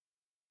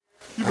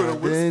You better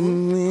whistle.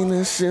 Didn't mean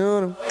to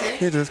shoot him.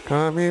 He just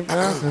called me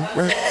bouncing.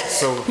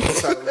 So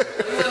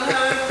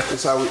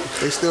that's how we.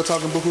 They still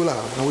talking buku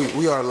loud.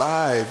 We are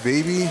live,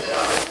 baby.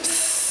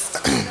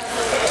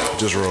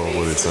 Just roll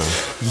with it, son.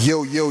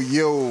 Yo,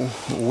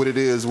 what it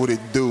is, what it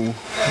do.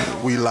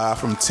 We live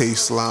from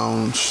Taste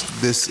Lounge.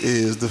 This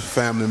is the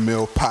Family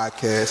Meal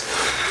Podcast.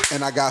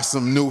 And I got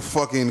some new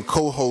fucking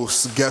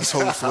co-hosts, guest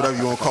hosts, whatever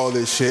you want to call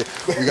this shit.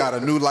 We got a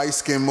new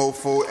light-skinned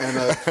mofo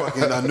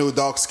and a new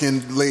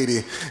dark-skinned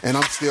lady. And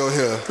I'm still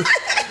here.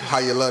 How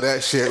you love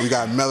that shit? We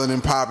got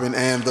melanin popping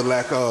and the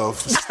lack of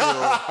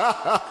still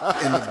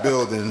in the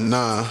building.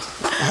 Nah.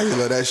 How you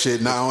love that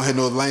shit? Nah, I don't have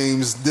no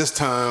lames this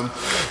time.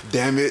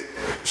 Damn it.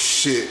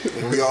 Shit.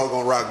 We all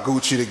gonna rock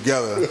Gucci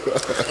together.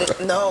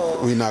 No.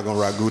 We not gonna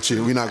rock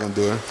Gucci. We not gonna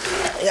do it.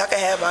 Y'all can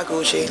have my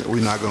Gucci. We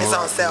not gonna. It's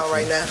on sale Gucci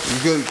right now.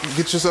 You gotta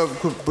get yourself,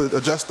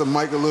 adjust the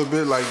mic a little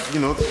bit, like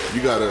you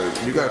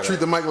gotta treat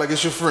the mic like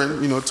it's your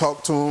friend.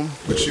 Talk to him,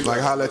 but you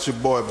like holla at your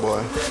boy.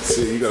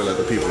 See, you gotta let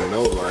the people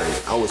know.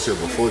 Like I was here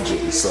before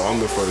G, so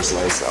I'm the first.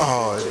 Like,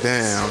 oh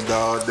damn,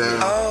 dog,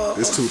 damn. Oh.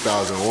 It's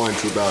 2001,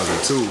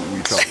 2002.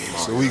 We talking about.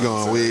 So we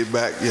going way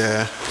back,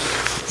 yeah.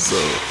 So.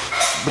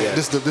 But yeah.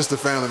 this the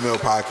Family Meal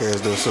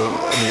Podcast though. So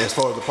I mean, as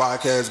far as the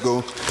podcast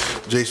go,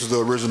 Jace was the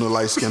original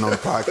light skin on the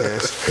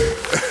podcast.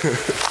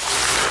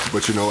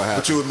 But you know what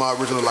happened? But you was my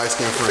original light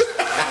skin friend.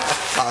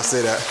 I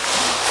say that.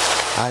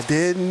 I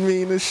didn't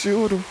mean to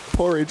shoot him.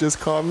 Porry just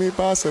caught me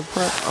by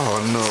surprise.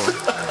 Oh no.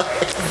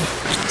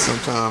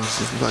 Sometimes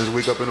you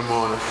wake up in the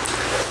morning,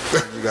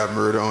 you got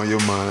murder on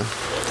your mind.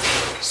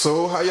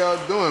 So how y'all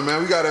doing,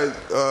 man? We gotta.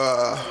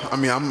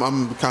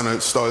 I'm kind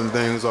of starting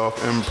things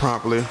off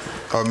impromptu,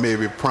 or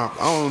maybe prompt.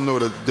 I don't know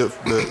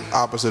the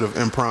opposite of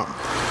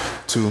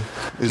impromptu.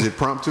 Is it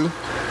promptu?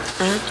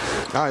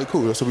 Mm-hmm. All right,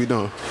 cool. That's what we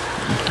doing.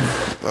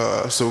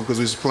 So because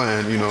we was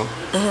playing,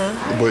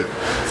 Mm-hmm. But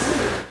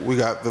we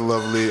got the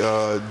lovely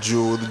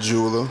Jewel, the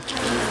jeweler.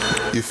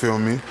 You feel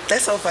me?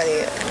 That's so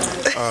funny.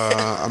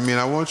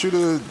 I want you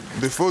to,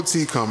 before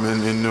T come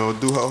in and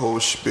do her whole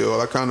spiel,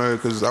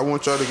 because I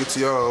want y'all to get to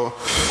y'all,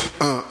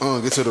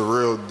 get to the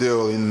real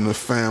deal in the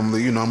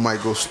family. I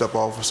might go step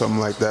off or something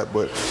like that,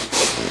 but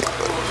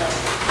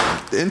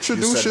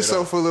introduce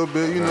yourself a little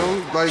bit,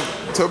 like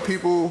tell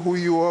people who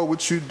you are,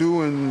 what you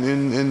do,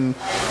 and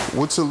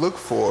what to look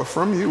for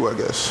from you, I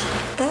guess.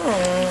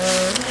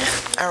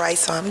 All right,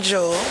 so I'm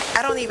Jewel.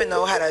 I don't even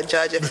know how to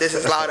judge if this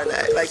is loud or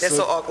not. Like, that's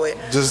so awkward.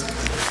 Just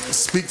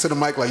speak to the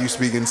mic like you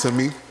speaking to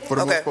me, for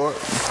the most part.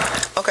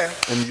 Okay.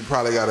 And you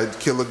probably got to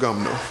kill a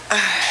gum, though.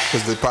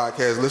 Because the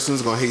podcast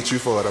listeners going to hate you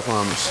for it, I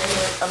promise.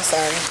 I'm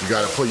sorry. You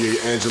gotta put your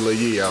Angela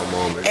Yee out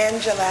moment.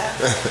 Angela.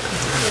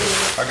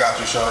 I got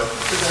you, Shawty.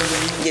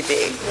 You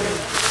dig.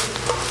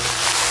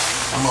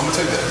 I'm going to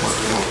take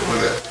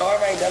that. All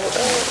right, double.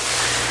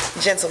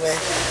 Gentlemen.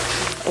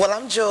 Well,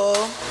 I'm Jewel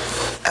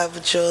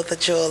of Jewel the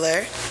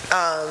Jeweler.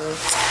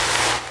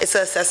 It's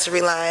an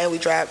accessory line. We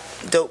drop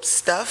dope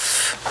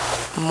stuff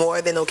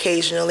more than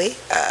occasionally.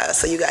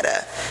 So you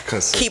gotta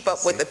keep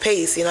up with the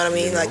pace. You know what I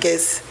mean? Like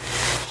it's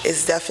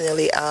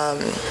definitely a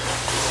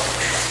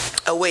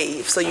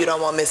wave, so you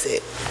don't want to miss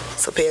it.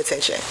 So pay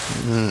attention.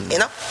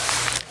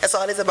 That's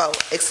all it's about.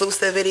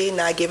 Exclusivity,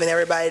 not giving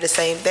everybody the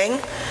same thing.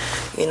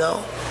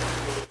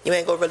 You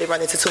ain't gonna really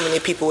run into too many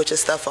people with your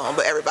stuff on,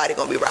 but everybody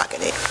gonna be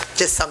rocking it.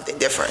 Just something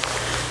different.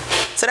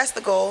 So that's the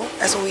goal.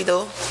 That's what we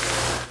do.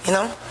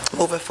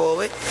 Moving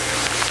forward.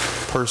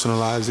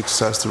 Personalized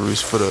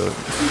accessories for the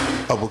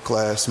upper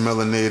class,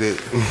 melanated,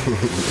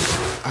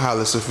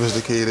 highly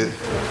sophisticated.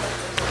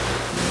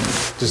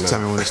 Just tell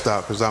me when to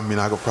stop, because I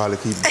could probably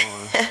keep going.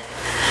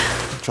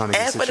 Trying to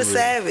get and for the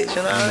savage, you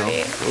know what I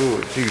mean?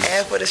 Oh, Jesus.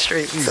 And for the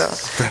street. So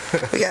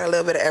we got a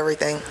little bit of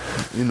everything.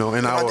 And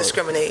we don't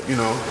discriminate.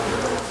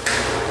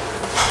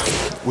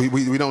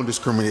 We don't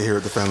discriminate here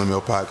at the Family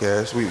Meal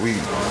Podcast.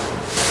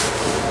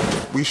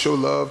 We show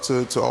love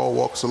to all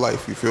walks of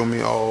life. You feel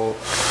me? All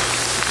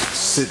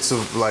sits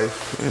of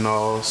life and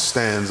all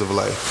stands of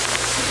life.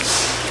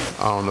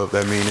 I don't know if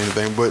that means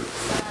anything, but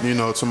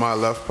to my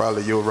left,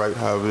 probably your right,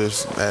 however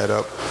this add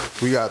up.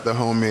 We got the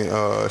homie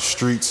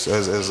Streets,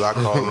 as I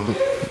call him.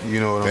 You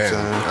know what I'm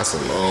saying? That's a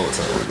long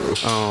time ago.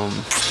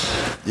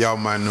 Y'all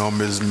might know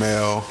him as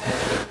Mel.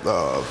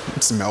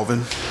 It's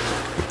Melvin.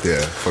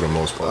 Yeah, for the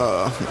most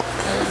part.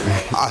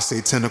 I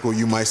say tentacle,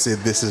 you might say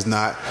this is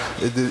not.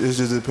 It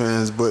just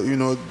depends. But,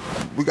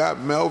 we got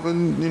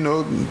Melvin,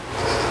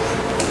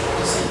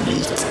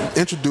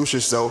 introduce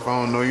yourself.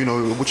 I don't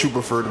know, what you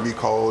prefer to be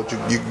called. You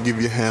can give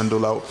your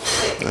handle out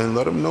and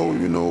let them know,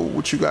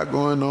 what you got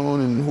going on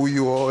and who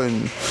you are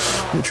and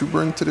what you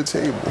bring to the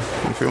table.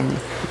 You feel me?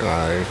 All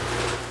right.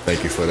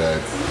 Thank you for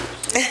that.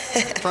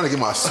 I'm trying to get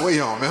my sway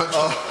on, man.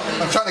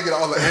 I'm trying to get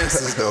all the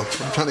answers, though.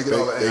 Thank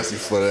you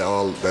for that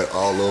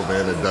all over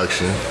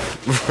introduction.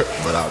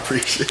 But I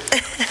appreciate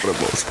it for the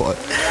most part.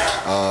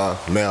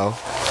 Mel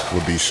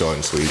would be short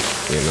and sweet,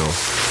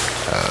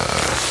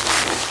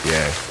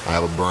 Yeah, I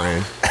have a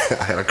brand.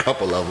 I had a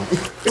couple of them.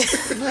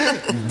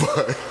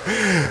 But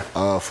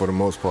for the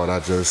most part, I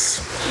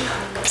just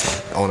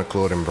own a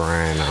clothing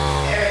brand.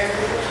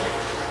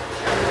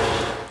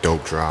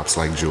 Dope drops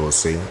like Jewel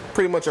C.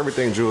 Pretty much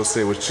everything Jewel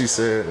C, what she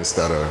said,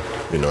 instead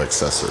of,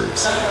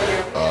 accessories.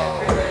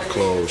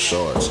 Clothes,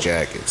 shorts,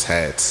 jackets,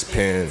 hats,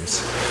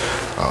 pins,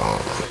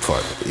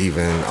 fuck,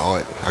 even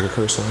art. I could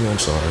curse on you, I'm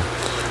sorry.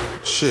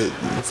 Shit,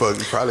 fuck,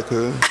 you probably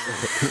could.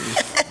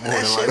 More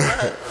than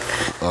likely.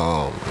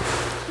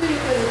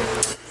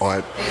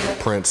 Art,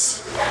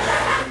 prints,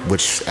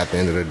 which at the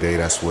end of the day,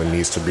 that's what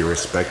needs to be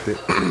respected.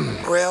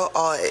 Real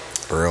art.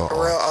 Real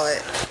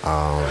art.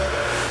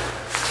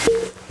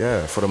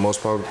 Yeah, for the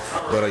most part,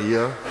 about a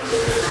year.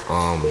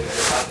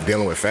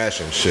 Dealing with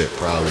fashion shit,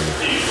 probably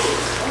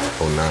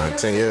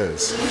 10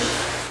 years.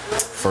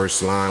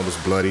 First line was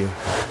Bloody,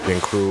 then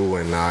Crew,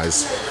 and now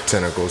it's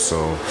Tentacle.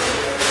 So,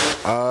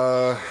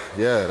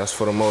 yeah, that's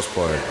for the most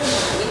part.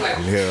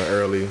 I'm here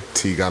early.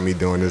 T got me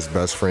doing this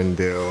best friend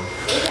deal.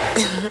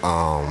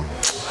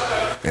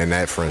 And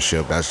that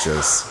friendship, that's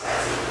just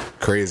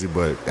crazy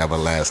but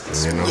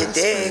everlasting, You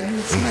dig?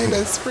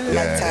 That's pretty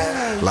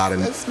yeah. A lot of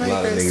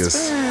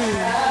niggas,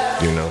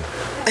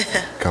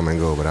 come and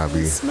go, but I'll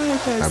be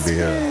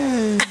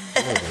here.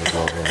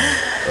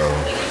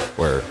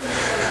 Word.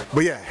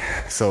 But yeah,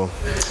 so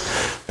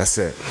that's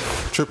it.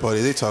 Trip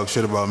party, they talk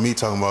shit about me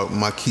talking about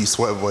my Key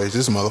Sweat voice.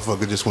 This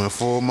motherfucker just went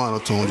full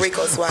monotone.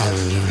 Rico Suave.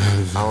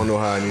 I don't know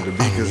how I need to be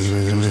because he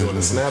was doing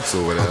the snaps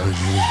over there.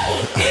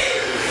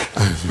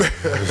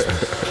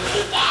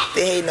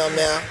 They hating on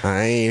me.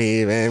 I ain't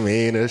even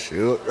mean to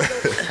shoot.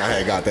 I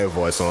had got that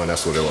voice on,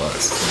 that's what it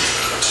was.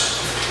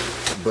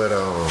 But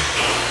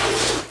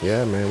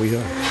yeah, man, we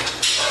here.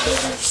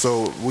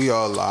 So we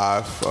are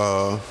live.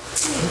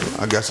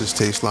 I guess it's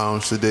Taste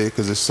Lounge today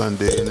because it's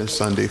Sunday and it's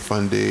Sunday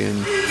Funday,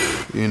 and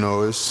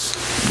it's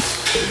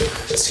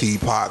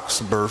Tee-Pac's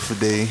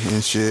birthday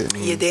and shit.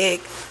 And, You dig?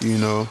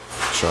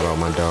 Shout out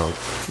my dog.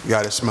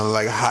 Got it smelling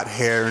like hot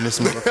hair in this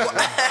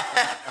motherfucker.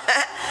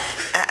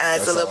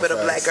 It's a little bit of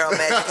black girl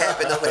magic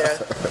happening over there.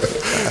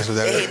 That's what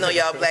that They is. hating on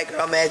y'all black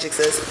girl magic,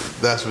 sis.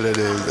 That's what it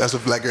is. That's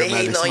what black girl They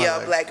magic hating on smell y'all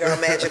like. black girl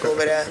magic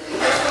over there.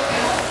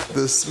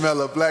 The smell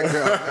of black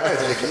girl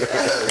magic.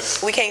 Yes.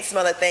 We can't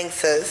smell a thing,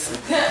 sis.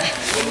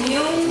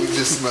 We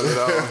just smell it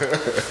all.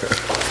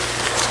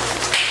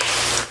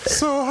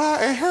 So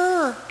hot in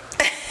her.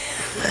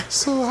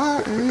 So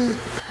hot in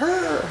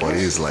her. Boy,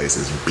 these lights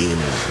is beaming.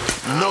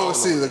 No,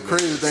 see, the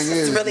crazy thing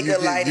is, It's really you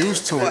good get lighting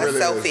used to for a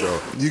them.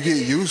 selfie. You get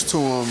used to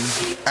them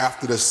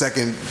after the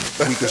second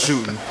week of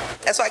shooting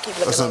That's why I keep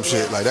looking or some over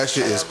shit. here. Like, that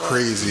shit is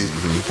crazy.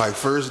 Like,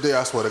 first day,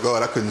 I swear to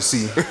God, I couldn't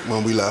see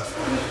when we left.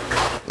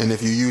 And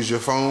if you use your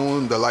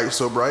phone, the light's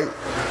so bright,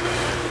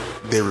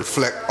 they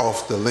reflect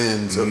off the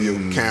lens of your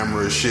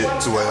camera and shit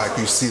to where, like,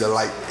 you see the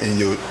light and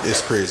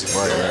it's crazy.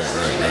 Right.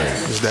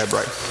 It's that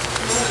bright.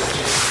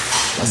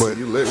 But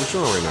you lit. What you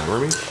on right now,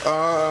 Remy?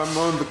 I'm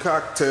on the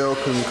cocktail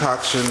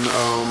concoction,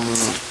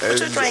 as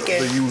you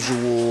drinking? the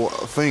usual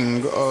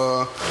thing.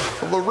 The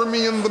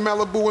Remy and the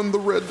Malibu and the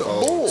Red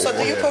Bull. So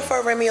do you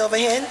prefer Remy over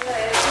Hen?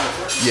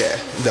 Yeah,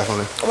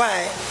 definitely.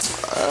 Why?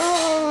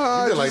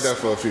 You've been like that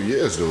for a few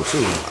years, though, too.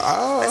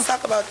 Let's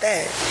talk about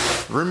that.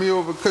 Remy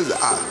over, because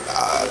I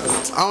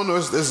don't know,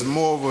 it's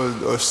more of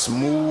a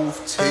smooth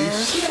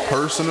taste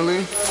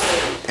personally,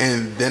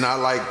 and then I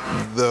like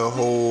the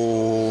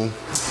whole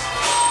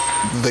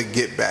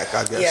get back,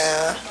 I guess.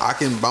 Yeah. I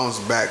can bounce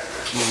back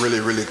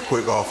really, really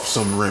quick off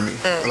some Remy.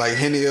 Like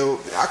Henny,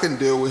 I can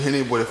deal with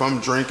Henny, but if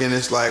I'm drinking,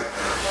 it's like,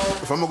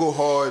 if I'm gonna go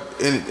hard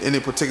in any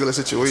particular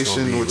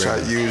situation, which I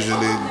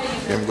usually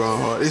am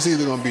going hard, it's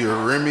either gonna be a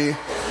Remy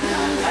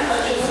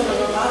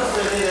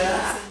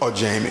or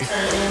Jamie.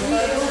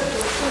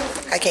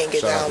 I can't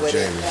get down with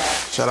it.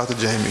 Shout out to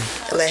Jamie.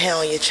 A little hair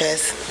on your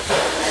chest.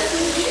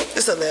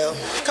 Just a little.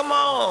 Come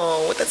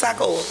on, with the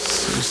taco.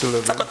 Just a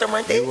little Taco bit.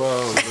 tomate. You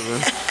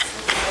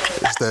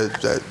it's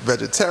that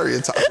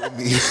vegetarian taco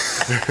meat.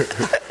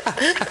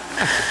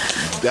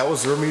 That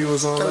was Remy you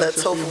was on A last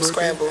little year tofu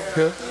for your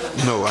birthday?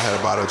 scramble. No, I had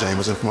a bottle of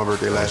Jameson for my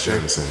birthday last year.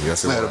 Jameson,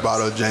 yes, it I had a was.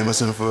 bottle of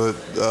Jameson for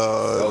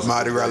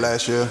Mardi Gras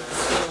last year.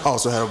 I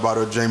also had a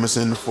bottle of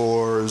Jameson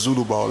for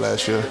Zulu Ball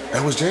last year.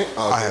 That was James?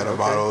 I had a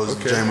bottle of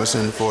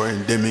Jameson for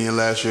Endymion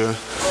last year.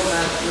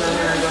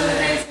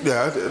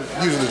 Yeah,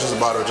 usually just a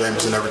bottle of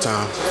Jameson every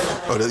time.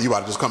 Oh, you about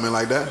to just come in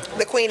like that?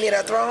 The queen need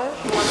her throne.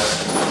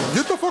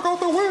 Get the fuck out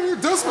the way,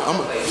 Desmond.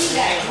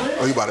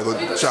 Oh, you about to go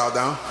chow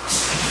down?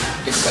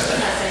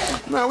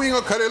 No, we ain't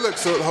gonna cut it. Look,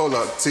 so hold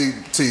up.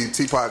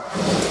 Tee-Pac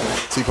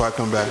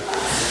come back.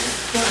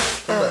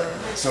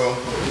 So,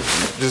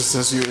 just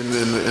since you're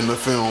in the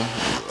film,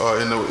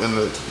 in the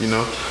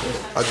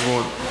I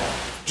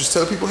just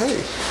tell people,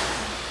 hey.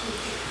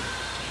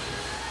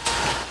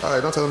 All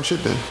right, don't tell them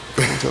shit then.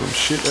 Don't tell them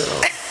shit at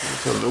all.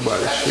 Don't tell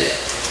nobody shit.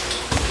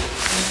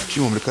 She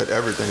want me to cut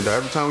everything.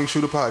 Every time we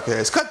shoot a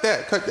podcast, cut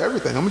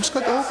everything. I'm gonna just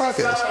cut the whole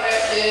podcast.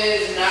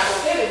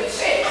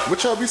 What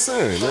y'all be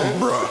saying, man?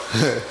 Bro.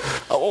 I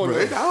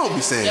don't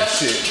be saying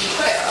shit.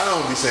 I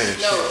don't be saying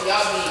shit. Y'all be.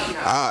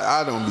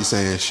 I don't be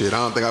saying shit. I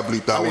don't think I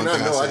bleeped out one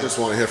thing I said. I just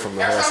want to hear from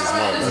the horse's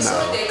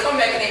mouth. They come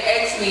back and they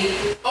ask me,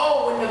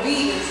 when the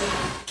beat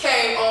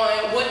came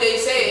on, what they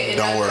said. And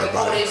Don't worry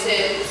about it. They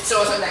said,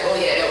 so I'm like,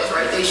 that was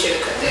right. They should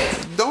have cut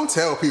that. Don't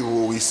tell people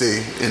what we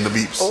say in the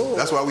beeps.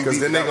 That's why we beep. Because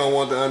then they gonna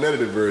want the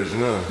unedited version,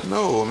 huh?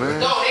 No, man.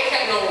 No, they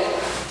can't know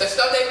the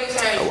stuff they be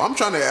saying. I'm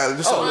trying to add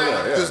this.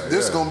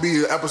 This gonna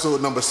be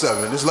episode number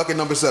 7. This lucky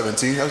number 7,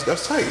 T.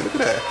 That's tight. Look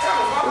at that.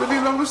 It'll be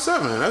number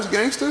 7. That's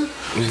gangster.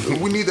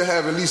 We need to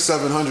have at least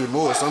 700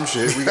 more or some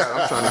shit.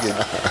 I'm trying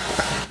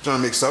to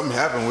make something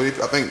happen with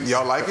it. I think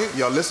y'all like it.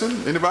 Y'all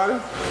listen? Anybody?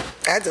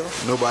 I do.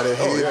 Nobody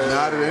here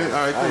nodded.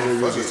 All right, cool.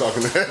 I was just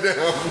talking to that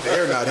down.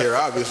 They're not here,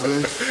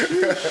 obviously.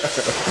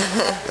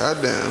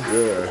 Goddamn.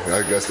 Yeah,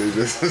 I guess they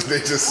just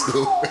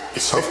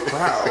So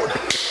proud.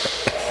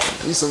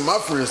 Need some of my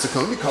friends to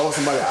come. Let me call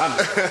somebody I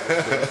know.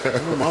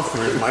 Some of my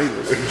friends might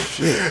listen.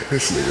 Shit.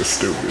 This nigga's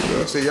stupid,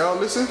 though. Say, y'all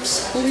listen?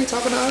 Who are you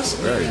talking to us?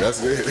 Right, that's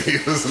it. He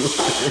was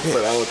listening,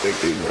 but I don't think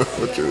they know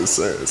what you were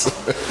saying. So.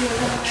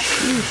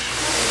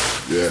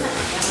 Yeah.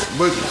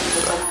 But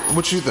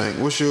what you think?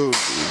 What's your...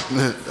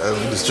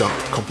 just jump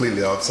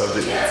completely off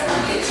subject.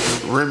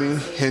 Remy,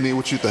 Henny,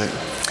 what you think?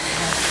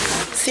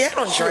 See, I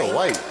don't drink.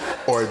 White.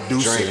 Or do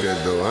Drink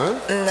it, though, huh?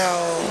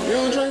 No. You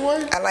don't drink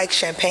white? I like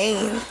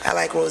champagne. I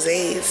like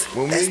rosés.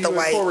 When That's the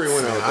white. Corey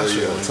went out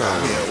there one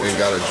time and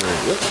got a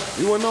drink.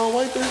 You wasn't all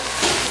white then?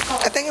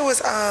 I think it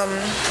was,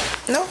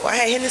 no, I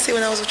had Hennessy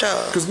when I was with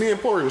y'all. Because me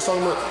and Corey was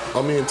talking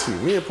about, me and T.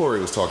 Me and Corey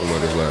was talking about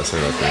this last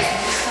night, I think.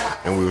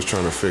 And we was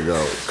trying to figure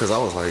out, because I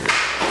was like,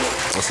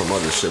 on some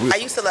other shit. I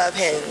used to love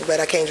hen, but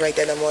I can't drink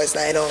that no more.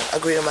 I don't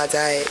agree with my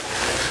diet.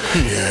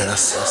 Yeah,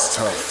 that's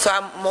tough. So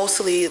I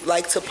mostly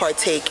like to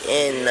partake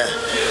in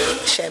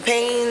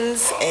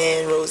champagnes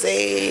and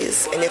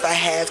rosés, and if I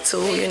have to,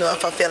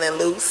 if I'm feeling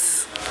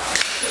loose.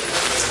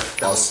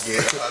 Or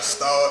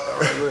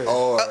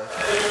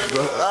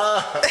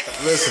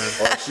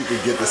listen, or she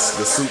could get the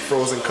soup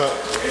frozen cup.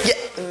 Yeah,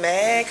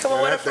 man, come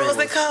on with a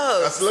frozen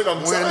cup.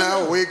 When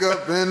I wake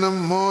up in the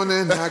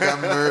morning, I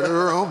got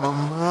murder on my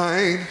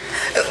mind.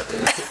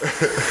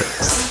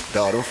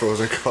 No, them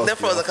frozen cups. Them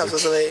frozen cups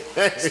was lit.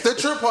 The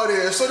trip part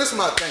is, so this is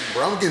my thing,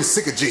 bro. I'm getting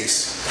sick of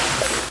Jace.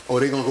 Oh,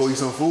 they gonna go eat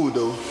some food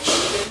though.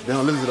 They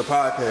don't listen to the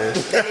podcast.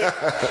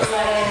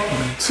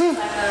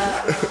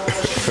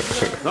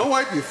 Don't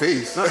wipe your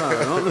face.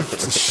 Don't.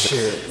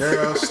 Shit,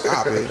 girl,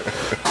 stop it.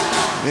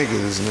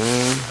 Niggas,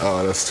 man.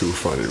 Oh, that's too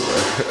funny, bro.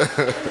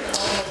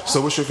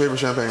 So what's your favorite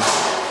champagne?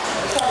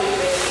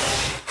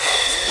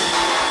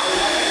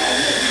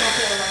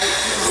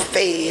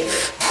 Fave.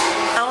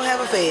 I don't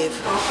have a fave.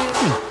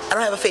 I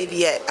don't have a fave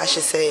yet, I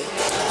should say.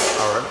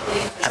 All right.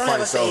 I don't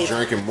have a fave.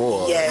 Drinking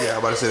more. Yeah, I'm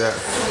about to say that.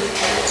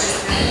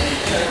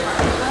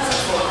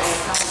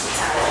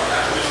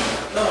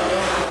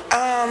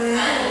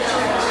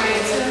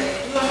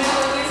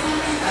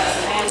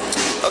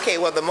 Okay,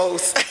 well, the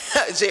most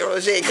J.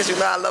 Roger, because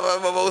I love a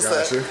mimosa.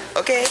 Gotcha.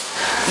 Okay,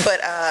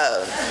 but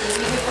I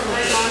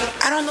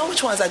don't know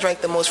which ones I drink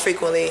the most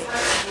frequently.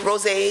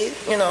 Rosé,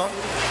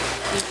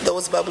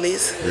 those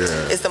bubblies.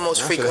 Yeah. It's the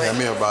most frequent. Have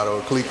me a bottle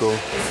of Clico.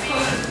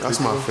 That's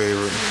my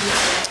favorite.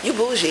 You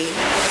bougie.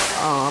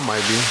 Oh, I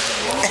might be.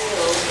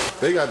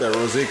 They got that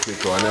rosé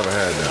Clico. I never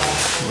had that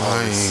one. I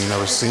ain't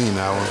never seen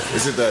that one.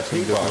 Is it that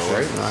pink bottle,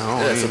 right?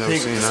 I ain't never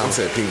seen that one. I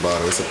said pink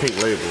bottle. It's a pink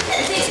label.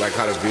 It's like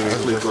how the Vino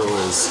Clico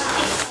is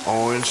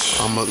orange.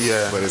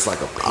 But it's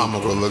like a pink. I'm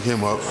gonna go look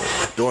him up.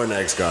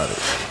 Dornax got it.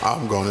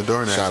 I'm going to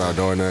Dornax. Shout out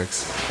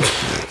Dornax.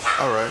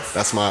 All right.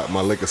 That's my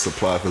liquor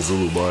supply for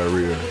Zulu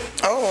Barria.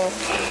 Oh,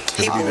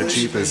 He be the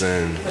cheapest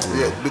and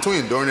yeah.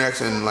 Between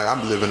Dornax and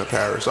I live in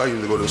Paris, so I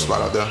usually go to the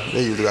spot out there.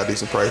 They usually got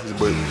decent prices,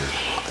 but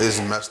it's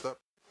messed up.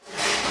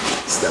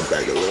 Step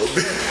back a little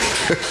bit.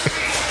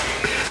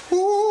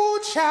 Ooh,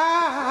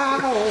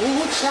 child,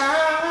 ooh,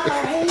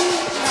 child,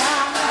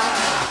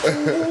 ooh,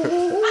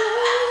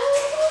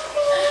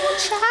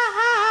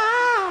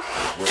 child,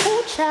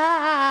 ooh,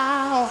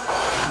 child.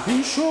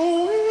 You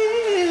sure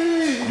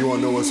is. You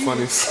wanna know what's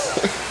funny?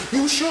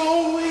 You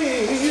sure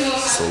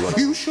is. So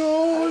lucky. You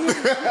sure is.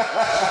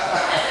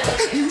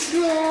 You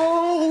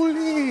sure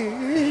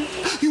is.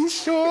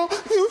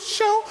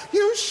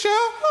 You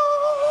sure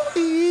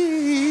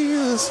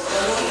is.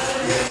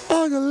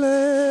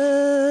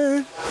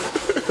 Ugly.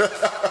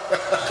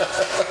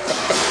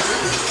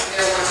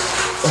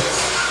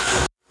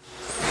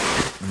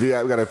 We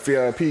got a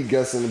VIP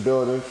guest in the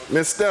building.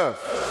 Miss Steph.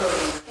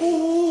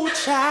 Ooh,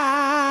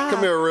 child.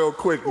 Come here real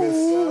quick, Miss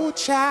Ooh,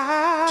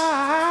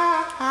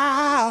 child.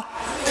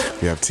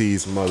 We have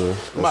T's mother.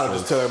 I'm about to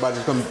just tell everybody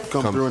to come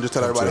through and just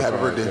tell everybody happy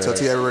birthday. Tell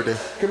T happy birthday.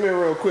 Come here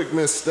real quick,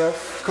 Miss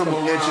Steph. Come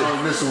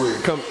around this way.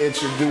 Come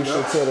introduce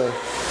you to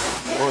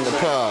on the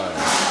pod.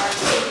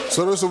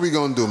 So this is what we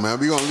gonna do, man.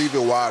 We gonna leave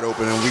it wide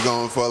open and we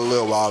going for a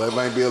little while. It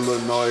might be a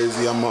little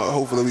noisy.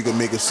 Hopefully we can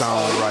make it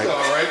sound right.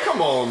 All right,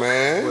 come on,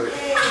 man. But,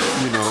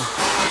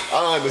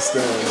 I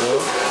understand, bro.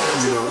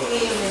 How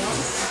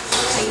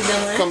you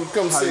doing? Come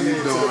How sit you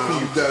here to doing? the I'm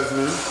people.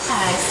 Desmond.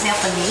 Hi,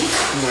 Stephanie.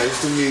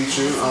 Nice to meet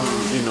you.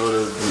 You know,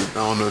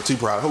 I don't know,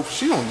 Tee-Pac. I hope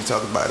she don't be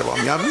talking bad about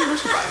me. I mean,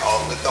 she's like,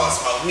 oh, the thoughts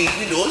about me.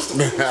 You know, it's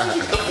the food.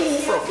 She get the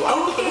food from. I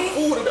don't get the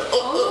food and the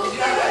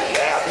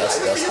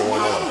That's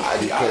going on. I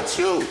got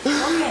you.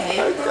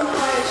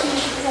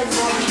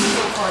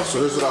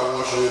 So this is what I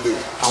want you to do.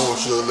 I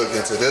want you to look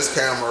into this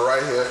camera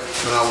right here,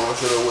 and I want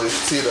you to wish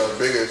T the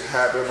biggest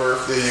happy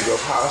birthday you could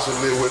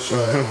possibly wish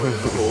her in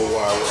the whole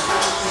wide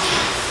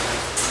world.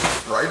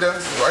 Right there.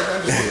 Just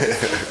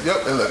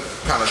yep, and look,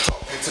 kind of talk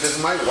into this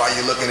mic while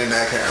you're looking in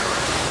that camera.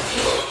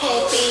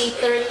 Happy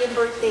 30th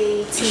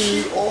birthday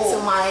to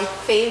my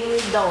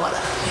favorite daughter.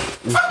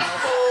 The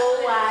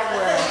whole wide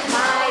world.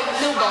 My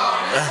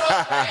newborn.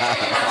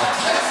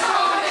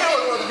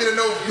 Get to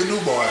know the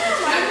newborn.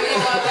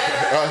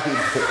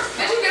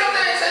 Did you get up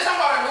there and say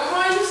something about a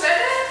newborn? You said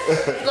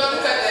that? Go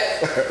and cut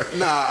that.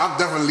 Nah, I'm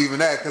definitely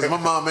leaving that because my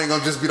mom ain't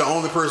gonna just be the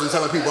only person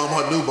telling people I'm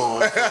her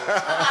newborn. So.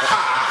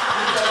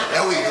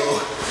 There we go.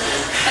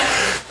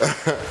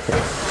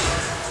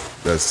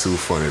 That's too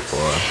funny,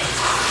 boy.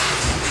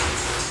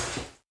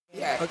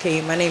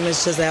 Okay, my name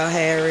is Giselle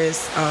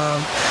Harris.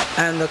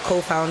 I'm the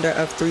co-founder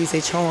of 3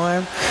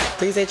 Charm.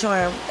 3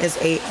 Charm is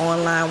a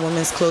online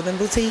women's clothing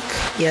boutique.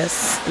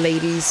 Yes,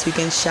 ladies, you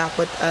can shop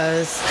with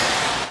us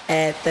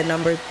at the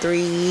number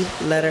 3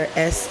 letter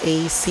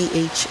SACHARM.co.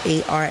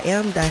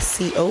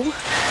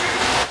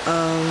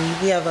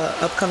 We have an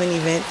upcoming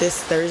event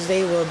this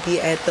Thursday. We'll be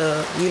at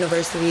the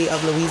University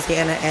of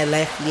Louisiana at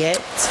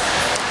Lafayette.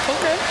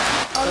 Okay.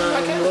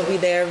 We'll be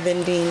there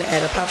vending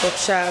at a pop-up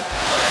shop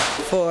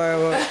for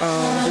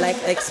Black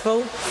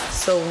Expo.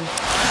 So,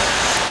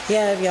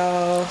 yeah, if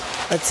y'all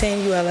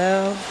attend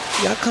ULL,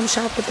 y'all come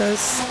shop with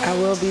us. I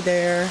will be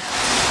there.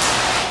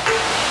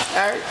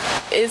 Alright,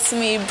 it's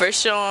me,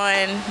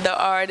 Brishon, the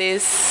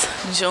artist,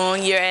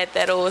 junior at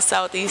that old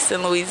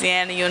Southeastern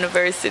Louisiana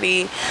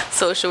University,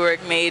 social work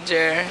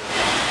major.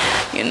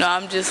 You know,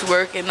 I'm just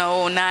working the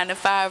old 9 to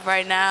 5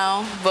 right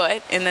now,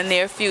 but in the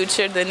near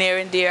future, the near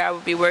and dear, I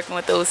will be working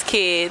with those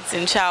kids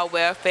in child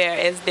welfare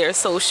as their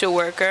social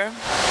worker.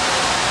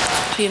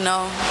 You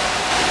know,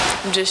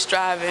 I'm just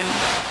striving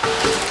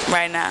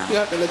right now. You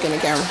have to look in the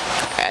camera.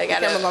 I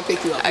gotta, the camera gonna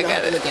pick you up. You don't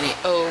have to look in it.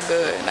 Oh,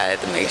 good. I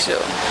have to make sure.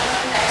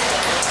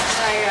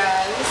 Hi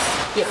guys.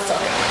 You have to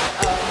talk.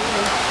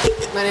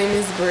 My name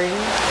is Bree.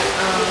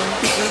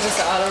 I'm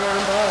just an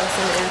all-around boss.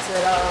 I'm into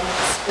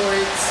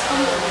sports.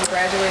 I'm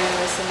graduating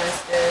this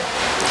semester.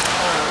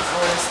 I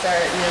want to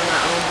start, my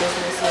own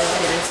businesses,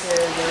 get into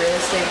the real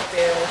estate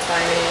field,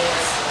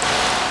 finance,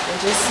 and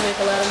just make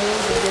a lot of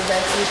moves and give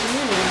back to the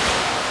community.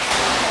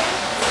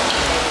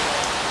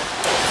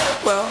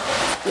 Well,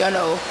 y'all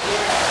know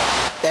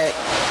that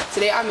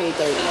today I made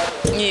 30.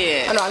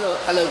 Yeah.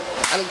 I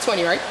look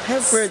 20, right?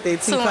 Happy birthday,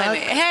 Tee-Pac.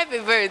 Happy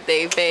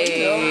birthday,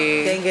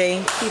 babe. Gang,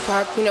 gang.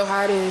 Tee-Pac, you know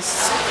how it is.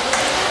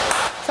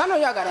 So I know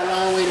y'all got a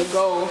long way to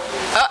go.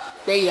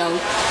 They young.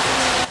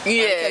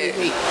 Yeah.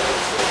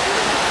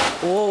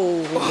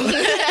 Whoa.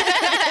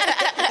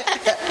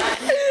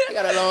 They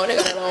got a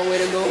long way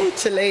to go.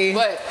 Chile.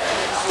 But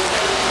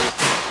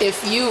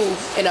if you,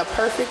 in a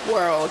perfect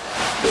world,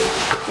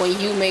 when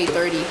you made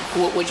 30,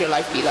 what would your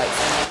life be like?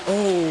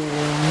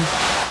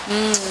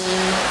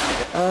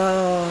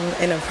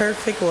 In a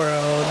perfect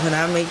world, when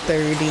I make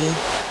 30,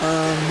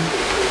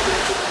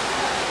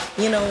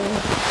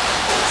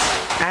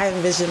 I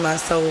envision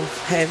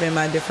myself having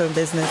my different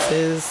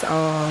businesses.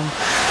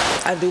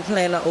 I do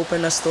plan to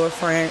open a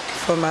storefront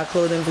for my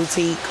clothing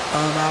boutique.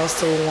 I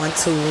also want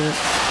to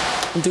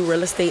do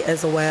real estate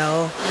as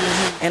well,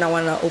 and I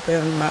want to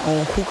open my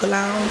own hookah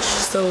lounge.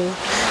 So,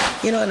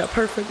 in a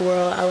perfect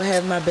world, I would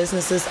have my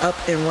businesses up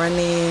and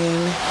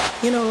running.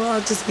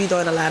 I'll just be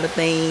doing a lot of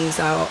things.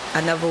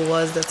 I never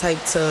was the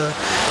type to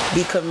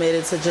be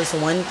committed to just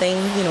one thing.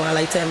 I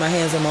like to have my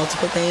hands in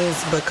multiple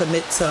things, but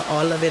commit to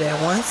all of it at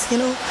once.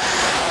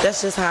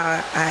 That's just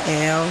how I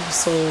am.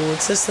 So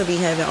just to be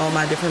having all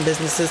my different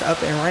businesses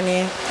up and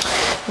running,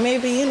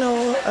 maybe, a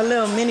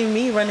little mini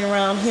me running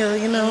around here,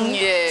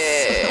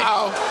 Yeah.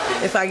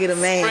 If I get a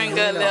man. Sprinkle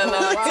a little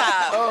on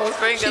top.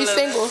 She's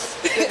single.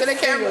 Look at the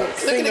camera.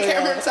 Look at the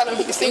camera and tell him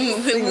he's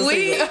single.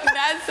 We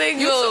not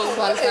single.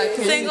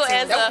 Single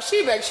as a...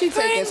 She back. She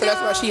taken, so that's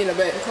why she in the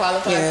bed.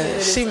 Qualified. Yeah,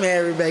 she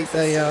married back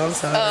there, y'all. I'm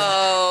sorry.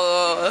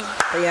 Oh.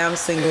 But yeah, I'm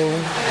single. All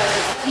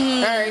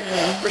right.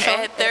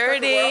 At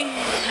 30,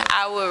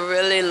 I would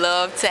really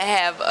love to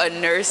have a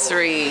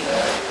nursery.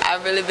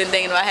 I've really been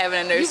thinking about having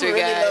a nursery, you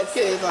really guys. love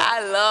kids, huh?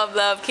 I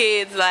love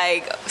kids.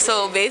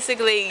 So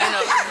basically, so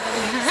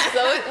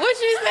what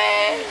you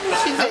saying?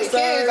 She said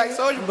kids like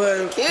soldier,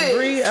 but kids.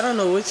 Bree, I don't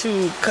know what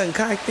you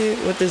concocted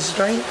with this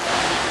drink,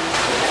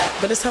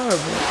 but it's horrible.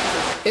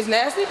 It's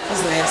nasty?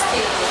 It's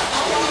nasty.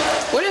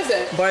 What is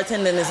it?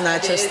 Bartending is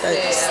not just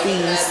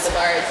steams.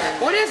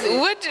 What is it?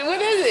 What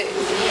is it?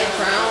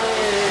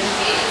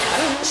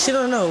 She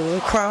don't know.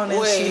 Crown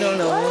and she don't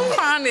know.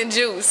 Crown and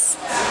juice.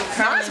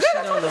 Crown and she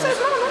don't know.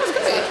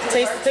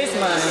 Taste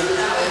mine.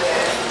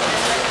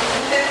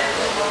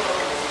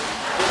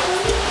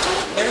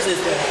 There's a is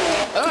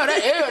that? Oh,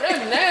 that's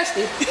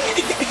nasty.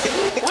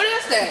 What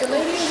is that? The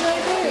lady is right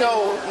there.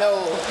 No.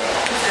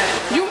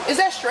 Is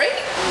that straight?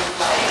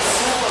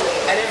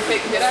 I didn't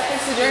pick. Did I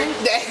fix the drink?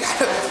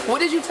 What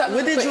did you tell me?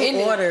 What did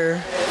you order?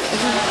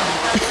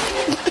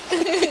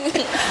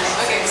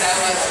 Okay, so I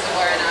went to the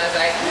bar and I was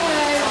like,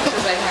 hi. She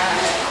was like, hi.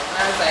 And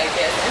I was like,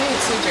 yes, I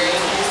need 2 drinks.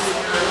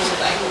 She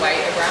was like,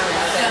 white or brown? And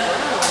I was like,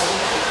 brown.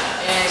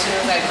 And she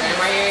was like, Grand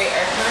Marnier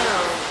or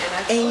Crown?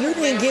 And you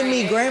didn't give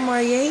me Grand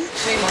Marnier?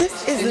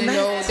 This is not.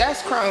 No,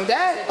 that's Crown.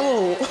 That.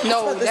 Oh,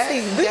 No, that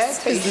tastes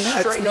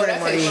straight. No,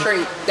 that tastes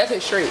straight. That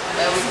tastes straight.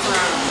 That was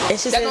Crown. And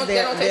she says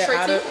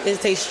it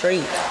tastes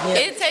straight. Yeah.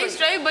 It tastes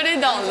straight, but it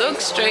don't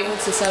look straight. I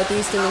went to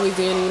Southeastern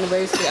Louisiana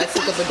University. I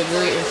took up a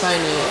degree in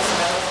finance.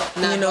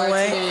 Not You know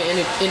what? bartending and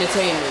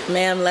entertainment.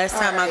 Ma'am, last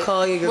time I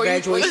called you, your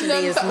graduation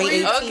day is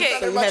May 18th, Okay.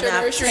 so you have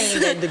not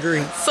obtained that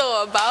degree.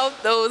 So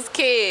about those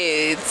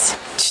kids.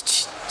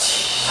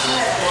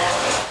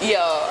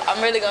 Yo, I'm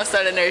really gonna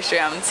start a nursery.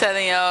 I'm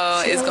telling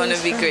y'all, it's gonna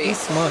be great.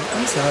 Smart.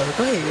 I'm sorry.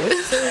 Go ahead.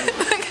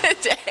 Look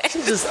at that.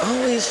 She's just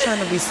always trying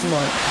to be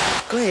smart.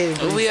 Go ahead.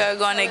 We are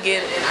gonna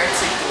get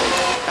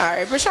All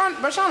right, but Sean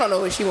don't know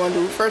what she want to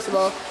do. First of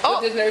all,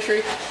 with this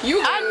nursery, I do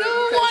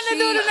want to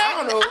do the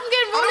nursery. I'm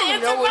getting really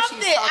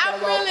interrupted.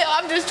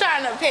 I'm just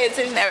trying to pay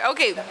attention.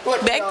 Okay,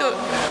 back to.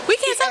 We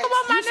can't talk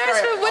about my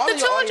nursery with the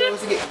children.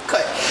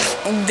 Cut.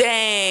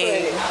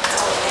 Dang.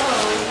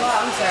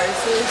 I'm sorry,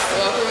 sis.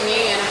 Well, for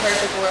me, in a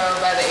perfect world,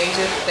 by the age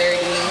of 30,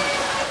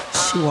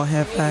 She won't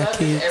have 5 love is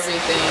kids.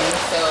 everything.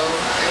 So,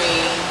 I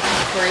mean,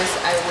 of course,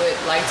 I would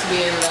like to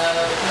be in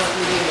love,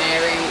 hopefully be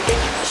married.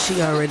 She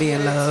already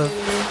in love.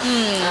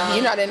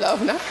 You're not in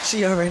love now.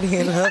 She already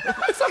in love.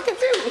 I'm so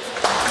confused.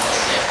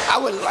 I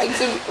would like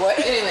to. What?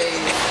 Anyways,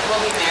 we'll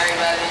be married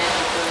by then,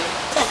 hopefully.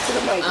 Talk to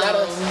the mic, not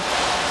us.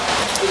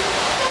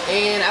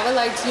 And I would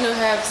like to,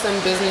 have some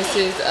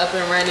businesses up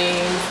and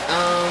running.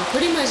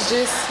 Pretty much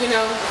just,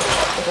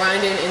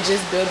 grinding and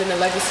just building a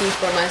legacy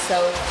for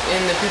myself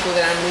and the people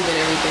that I'm leaving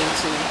everything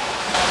to.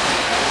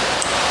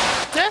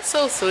 That's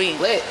so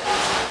sweet. Lit.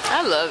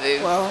 I love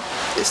it. Well,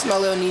 it's my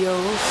little Neos.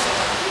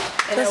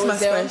 That's my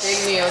Big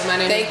special. Neos. My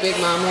name is Big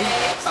Mama.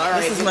 All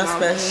right, This is Big my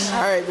Mama. special.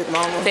 All right, Big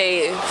Mama.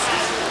 Fave.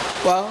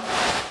 Well,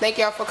 thank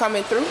y'all for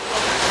coming through.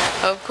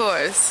 Of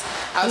course.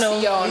 I'll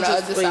see y'all on the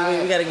other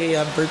side. We gotta give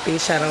y'all a birthday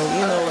shout out.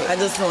 I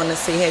just want to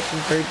say happy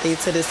birthday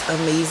to this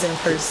amazing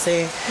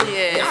person.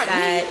 Yeah.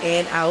 Inside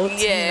and out.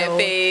 Yeah,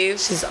 babe.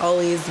 She's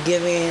always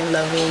giving,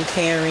 loving,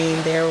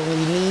 caring. There when we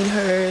need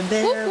her.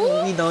 There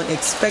when we don't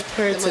expect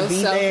her The to most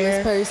be selfless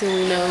there. person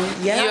we know.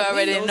 Yeah, You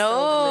already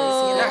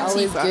know. I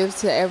always give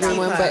to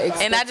everyone, but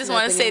expect And I just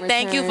want to say nothing in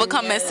thank you for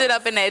return. coming sit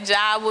up in that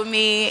job with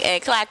me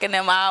and clocking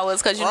them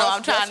hours because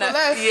I'm trying to.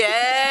 Less.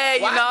 Yeah,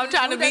 Why? I'm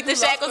trying to beat the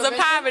shackles of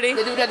poverty.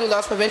 The dude that do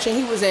loss prevention,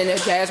 he was in the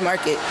Jazz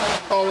Market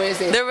on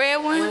Wednesday. The red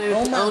one?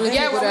 Only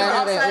Yeah, people when we were that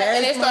have outside that.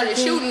 and they started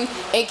shooting,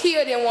 and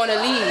Kia didn't want to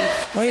leave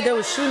Wait, they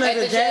was shooting at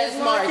the Jazz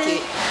Market.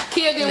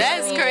 Kia didn't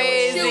That's want to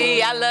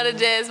crazy. I love the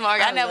Jazz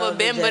Market. I never love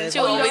the been, but Jazz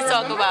you Market. always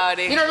talk about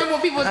You it. don't remember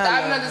when people was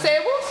diving under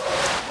tables?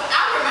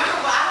 I remember,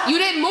 but You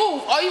didn't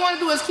move. All you want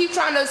to do is keep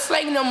trying to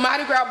slang them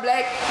Mardi Gras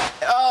black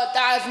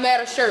thighs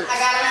matter shirts. I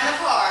got it in the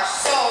car,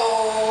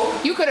 so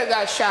You could have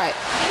got shot.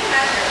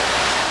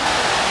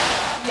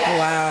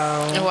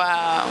 Wow.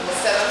 Wow.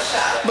 set up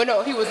shop. But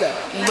no, he was there.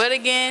 But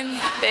again,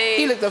 babe,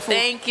 He looked a fool.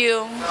 thank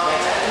you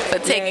for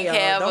taking Yeah,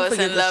 care of y'all, don't us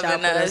forget and to shop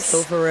loving with us. So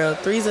us. for real,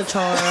 three's a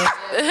charm.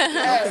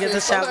 Don't forget to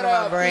shop with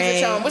my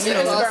brand. What's You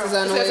your know,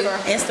 Instagram? What's your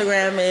Instagram?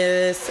 Instagram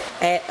is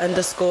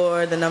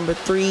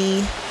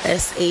 @_3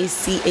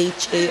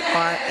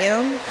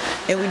 SACHARM,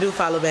 and we do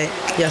follow back.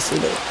 Yes, we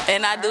do.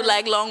 And I do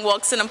like long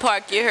walks in the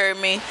park. You heard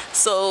me.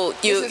 So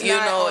This is you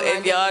not know on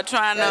if my y'all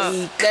trying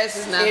to.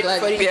 That's not it black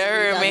for these You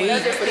heard me.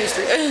 That's it for these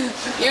three.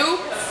 You?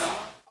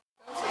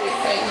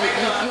 Hey,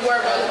 you worry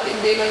about looking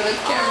big on the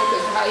camera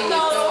because how you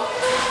get so.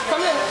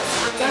 Come here.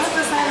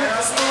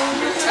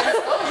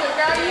 Disclosure,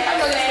 girl. You have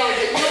no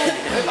disclosure.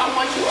 If I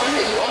want you on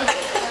here, you on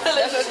here.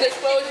 That's a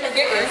disclosure you're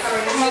getting.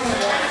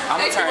 I'm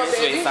gonna turn this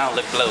way so I don't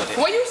look bloated.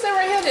 Well, you sit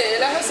right here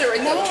then. Let her sit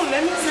right there. No,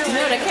 let me sit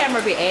right The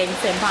camera be adding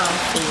 10 pounds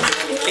to it.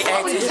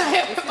 I would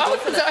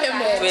tell him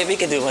that. Maybe we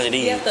could do one of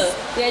these.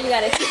 Yeah, you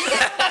got it.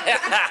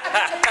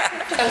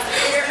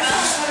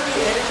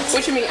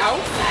 What you mean, out?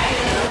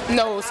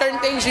 No, certain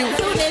things you.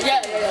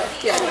 Yeah.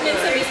 Yeah.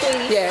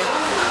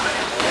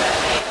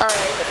 All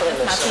right.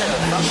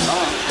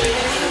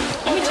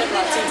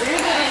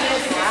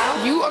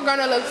 You are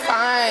gonna look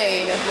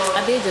fine.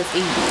 I did just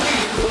eat.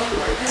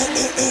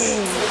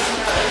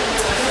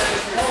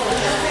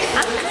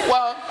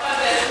 Well,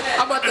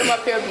 I brought them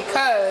up here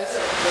because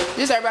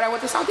this is everybody I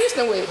went to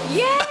Southeastern with.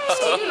 Yeah.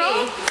 So,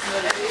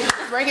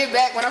 bring it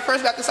back. When I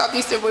first got to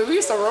Southeastern with, we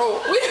used to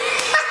roll.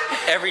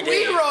 Every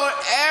day. We rolled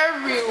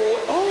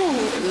oh,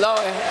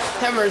 Lord,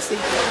 have mercy.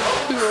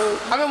 We rolled.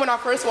 I remember when I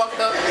first walked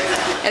up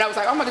and I was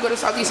like, I'm about to go to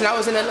Southeastern. I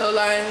was in that little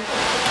line.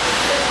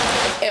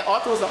 And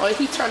Arthur was on.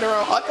 He turned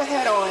around. Arthur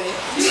had on.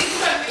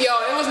 Yo,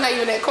 it was not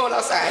even that cold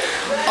outside.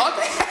 Arthur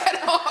had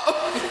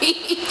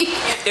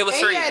It was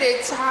and free. he had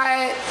it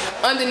tied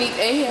underneath,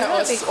 and he had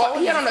on a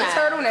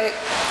turtleneck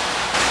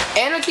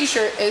and a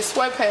t-shirt and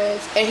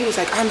sweatpants, and he was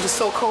like, I'm just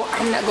so cold.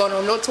 I'm not going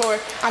on no tour.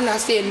 I'm not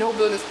seeing no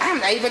buildings. I'm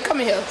not even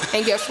coming here.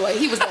 And guess what?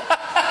 He was there.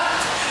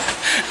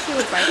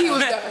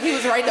 He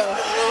was right there.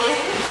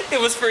 It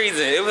was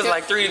freezing. It was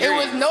like 3 degrees. It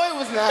was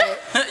not.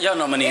 Y'all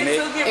know my name.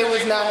 It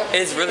was not.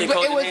 It's really but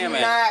cold it was in here,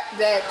 man. not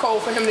that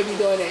cold for him to be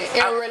doing that.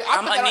 I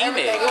I'm put that on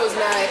anemic. everything. It was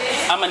not.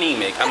 I'm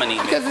anemic.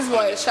 Because this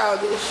boy is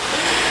childish.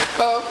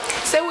 Well,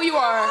 say who you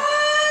are.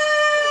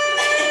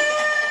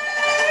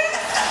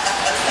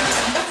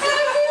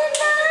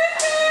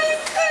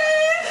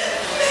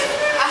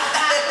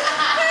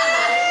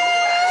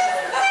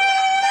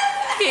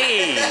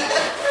 Hey.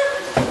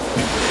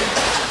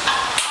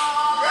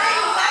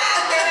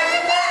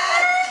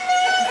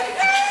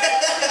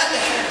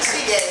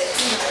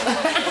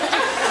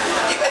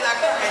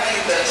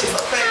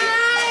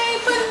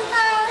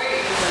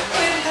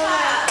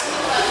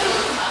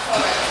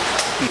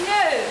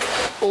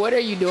 What are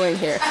you doing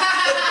here?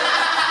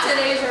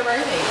 Today's your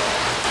birthday.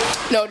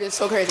 No, this is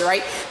so crazy,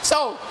 right?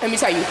 So, let me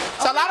tell you.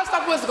 So, a lot of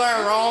stuff was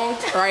going wrong,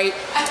 right?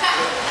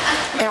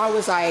 And I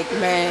was like,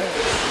 man,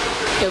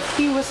 if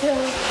he was here,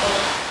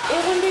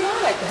 it wouldn't be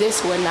like that.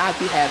 This would not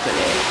be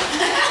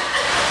happening.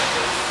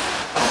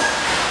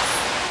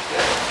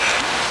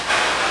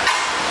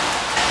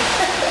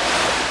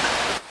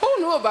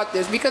 About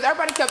this because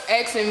everybody kept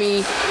asking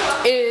me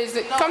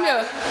come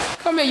here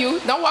you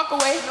don't walk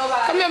away,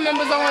 come here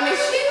members only,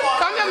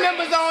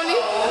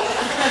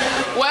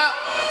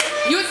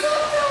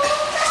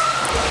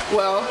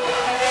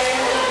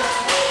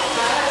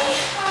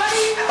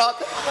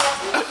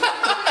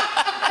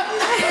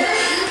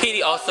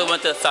 Petey also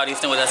went to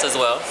Southeastern with us as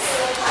well.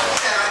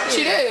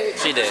 She did.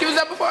 She was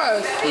up before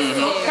us.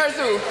 Mm-hmm. Her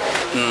too.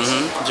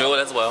 Jewel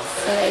as well.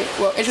 Alright,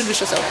 well, introduce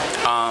yourself.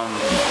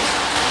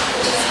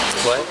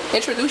 What?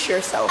 Introduce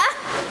yourself.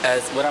 I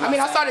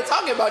started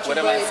talking about you. What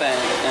am I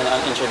saying in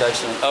an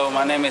introduction? Oh,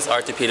 my name is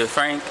Arthur Peter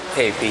Frank.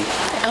 Hey, Pete.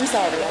 I'm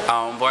sorry.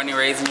 Born and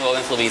raised in New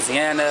Orleans,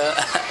 Louisiana.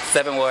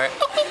 7th Ward.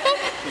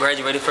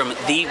 Graduated from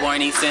the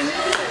Warren Easton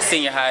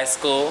Senior High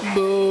School.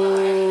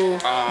 Boo.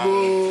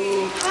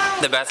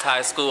 The best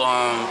high school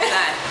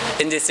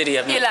in the city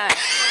of New York.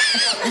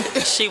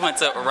 She went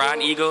to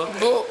Ron Eagle.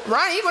 Boo.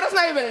 Ron Eagle, that's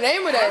not even the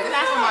name of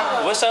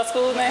that. What's your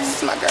school name? This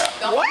is my girl.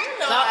 What?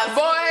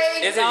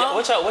 Boy. Is it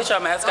what your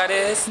mascot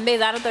is?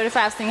 Days out of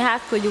 35 Senior High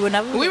School, you were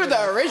never. We were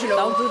the original.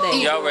 Don't do that.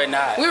 Y'all were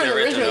not. We were the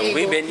original.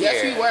 We've been here.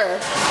 Yes, we were.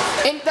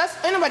 And that's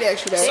ain't nobody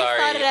asked you that. They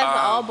started as an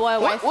all-boy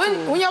white school.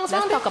 When y'all was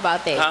Let's founded? talk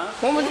about that. Huh?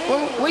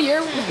 What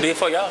year?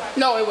 Before y'all.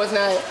 No, it was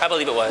not. I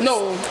believe it was.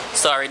 No.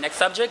 Sorry, next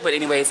subject. But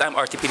anyways, I'm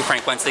Arthur Peter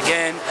Frank once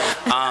again.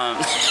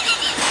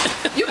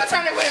 You can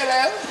turn it way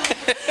left.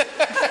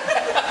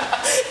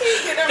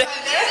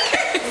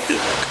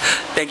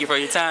 Thank you for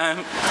your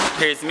time.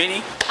 Here's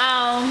Minnie.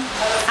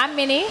 I'm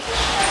Minnie.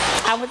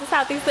 I went to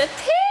Southeastern.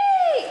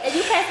 And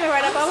you passed me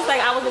right up. I was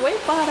like, I was waiting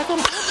for her to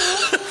come.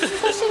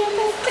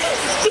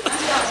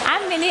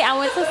 I'm Minnie. I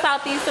went to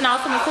Southeastern. I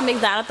also went to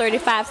McDonald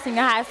 35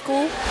 Senior High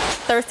School.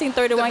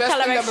 1331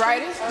 Keller.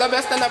 The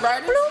best and the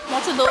brightest.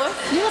 Want to do it?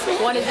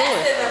 Want to do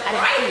it? I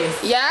didn't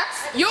see you. Yes.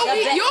 You'll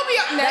be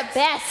up next.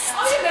 The best.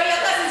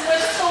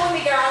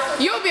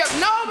 You'll be up.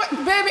 No, but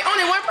baby,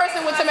 only one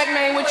person went to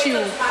McMain with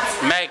you.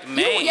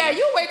 McMain.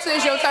 You wait till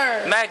it's your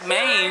turn.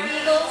 McMain.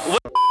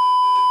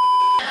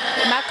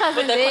 My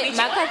cousin and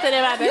my best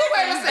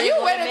friend. You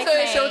wait until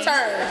it's your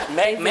turn.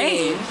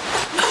 McMain.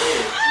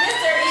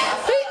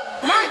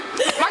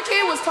 My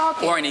kid was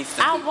talking. Warren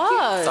Easton. I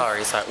was.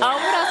 Sorry. Oh,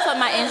 what else for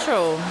my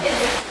intro?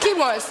 Keep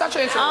on. Start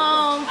your intro.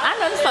 I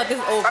know this stuff is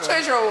over.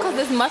 Start your intro. Because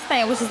this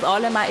Mustang was just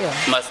all in my ear.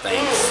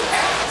 Mustangs.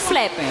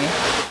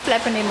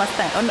 Flapping a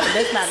Mustang. Oh no,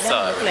 that's not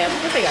flapping.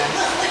 What they got?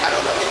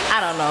 I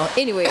don't know.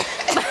 Anyway.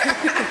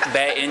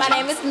 Bad engine. My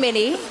name is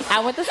Minnie. I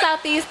went to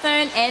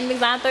Southeastern and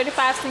McDonald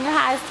 35 Senior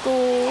High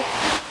School.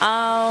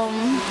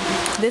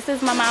 This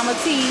is my mama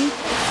T.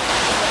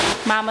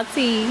 Mama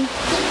T.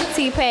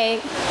 Tee-Pac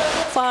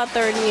for her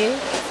 30th.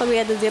 So we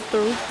had to zip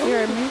through. You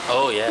heard me?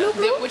 Oh yeah. Dip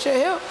with your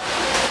hip.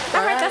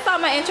 All right, that's all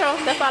my intro.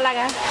 That's all I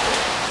got.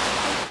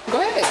 Go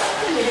ahead.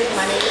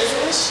 My name is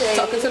Michelle.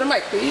 Talking to the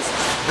mic, please.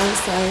 I'm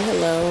sorry.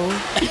 Hello.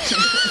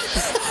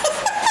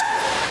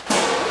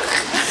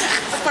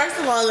 First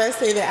of all, let's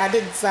say that I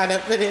didn't sign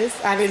up for this.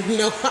 I didn't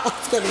know I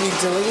was going to be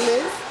doing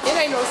this. It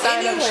ain't no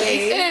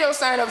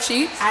sign up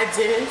sheet. I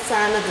didn't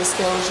sign a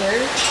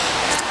disclosure.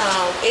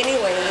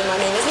 Anyway, my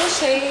name is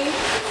Michelle.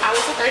 I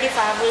was a 35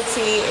 with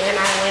T, and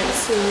I went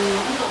to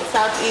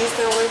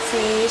Southeastern with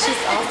T.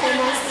 She's also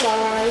my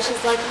star.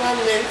 She's like my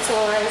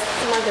mentor.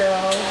 My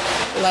girl.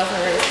 Love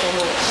her so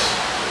much.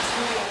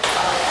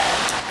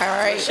 All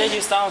right. Shit,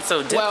 you sound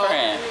so different.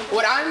 Well,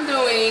 what I'm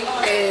doing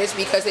is,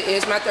 because it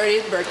is my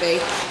 30th birthday,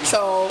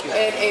 so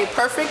in a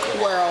perfect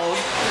world,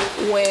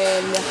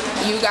 when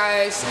you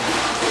guys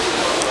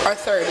are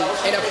 30,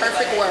 in a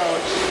perfect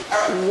world,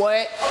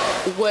 what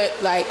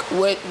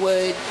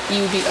would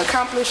you be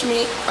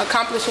accomplishing?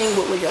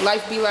 What would your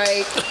life be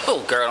like? Oh,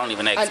 girl, don't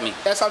even ask me.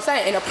 That's what I'm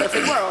saying. In a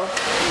perfect world.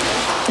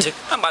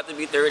 I'm about to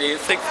be 30 in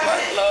 6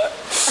 months, Lord.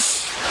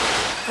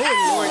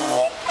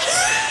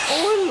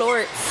 Oh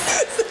Lord.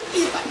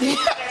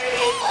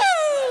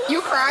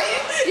 You crying?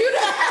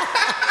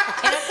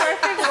 In a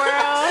perfect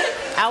world,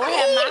 I would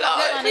have my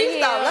house on the hill.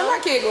 Let my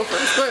kid go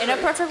first. In a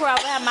perfect world,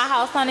 I would have my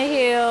house on the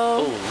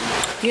hill.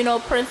 Ooh. You know,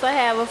 Prince will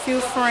have a few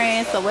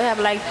friends, so we'll have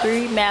like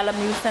 3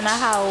 Malamutes in the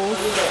house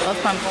or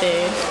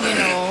something, you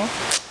know.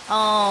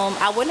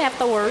 I wouldn't have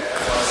to work.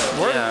 Yeah.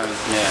 What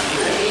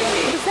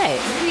is that?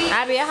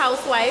 I'd be a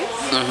housewife.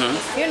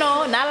 Mm-hmm. You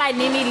know, not like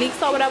Nene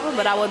Leaks or whatever,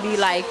 but I would be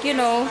like, you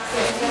know,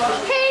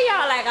 hey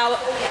y'all, like, how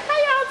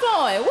y'all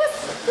doing?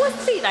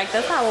 What's tea? Like,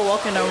 that's how I would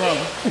walk in the room.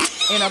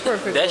 In a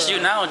perfect That's world.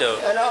 you now, though.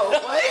 I know.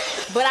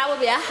 What? But I would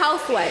be a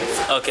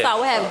housewife. Okay. So I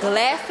would have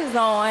glasses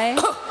on,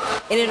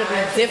 and it'll be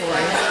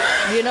different.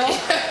 You know?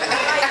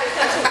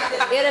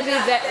 It'll be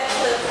that.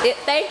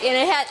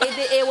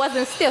 It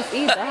wasn't stiff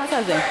either.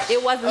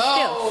 It wasn't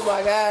stiff. Oh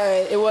my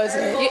God, it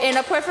wasn't. In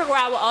a perfect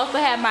world, I would also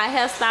have my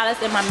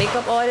hairstylist and my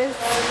makeup artist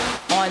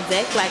on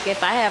deck. Like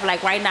if I have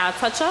like right now a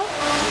touch up,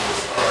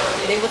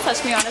 they would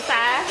touch me on the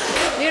side.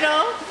 You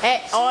know,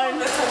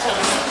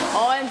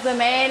 on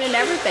demand and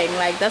everything.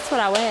 Like that's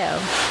what I would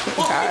have.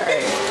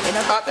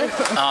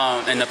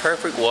 In the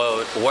perfect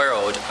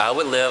world, I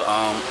would live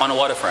on the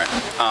waterfront,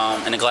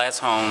 in a glass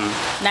home,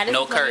 now, this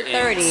no is curtains.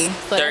 30,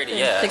 so 30,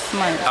 yeah. 6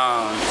 months.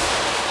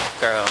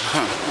 Girl,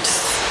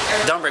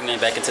 don't bring me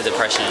back into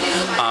depression.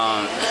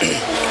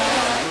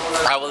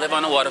 I will live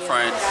on the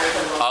waterfront,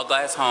 all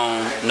glass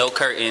home, no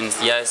curtains.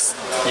 Yes,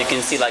 you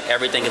can see like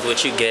everything is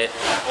what you get.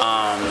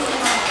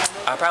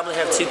 I probably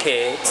have 2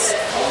 kids.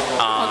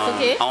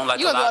 On like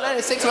you gonna do all that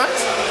in 6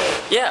 months?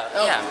 Yeah,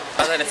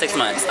 all that in 6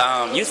 months.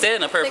 You said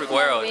in a perfect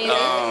world. 2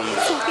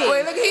 kids.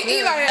 Wait, look,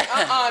 he like,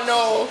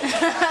 no.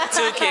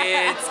 2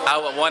 kids. I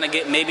would want to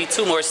get maybe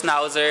 2 more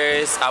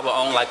schnauzers. I would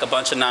own like a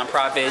bunch of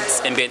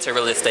nonprofits and be into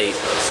real estate.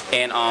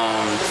 And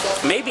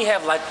maybe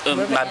have like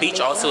my beach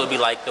also would be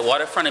like the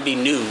waterfront would be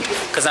nude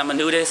because I'm a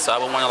nudist, so I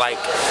would want to like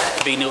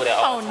be nude at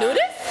all.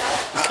 Nudist?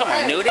 Come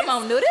on, nudist. Come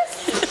on,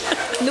 nudist.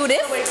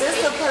 Nudist. Wait, this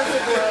is the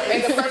perfect world.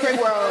 In the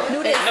perfect world.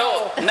 Nudist.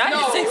 No, not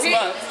in 6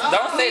 months.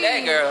 Don't say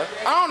that, girl.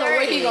 I don't know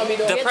what he gonna be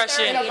doing.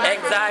 Depression,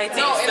 anxiety,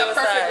 No, in a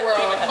perfect suicide.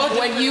 world,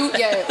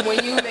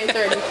 when you made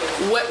 30,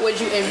 what would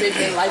you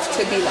envision life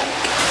to be like?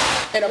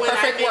 In a When I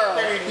perfect make world.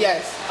 30.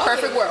 Yes,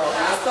 perfect world.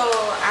 So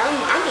I'm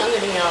younger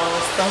than y'all,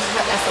 so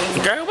that's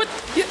something. Girl, what?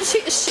 You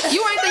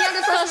ain't the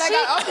youngest person that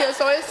got up here,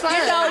 so it's fine.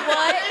 You know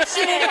what?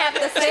 She didn't have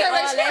to say all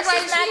that.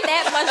 She's not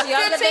that much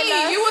younger than 15.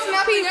 us. You was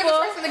not the youngest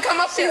person to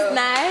come up here. She's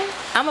 9.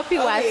 I'm a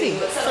PYT.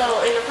 Okay, so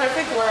in a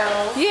perfect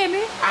world, You hear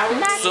me? I would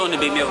Soon to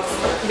be milk.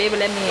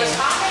 Baby, let me in.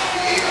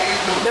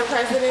 the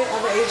president of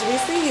the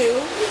HBCU,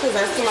 because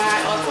that's my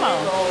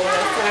ultimate goal.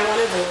 That's what I want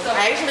to do.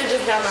 I actually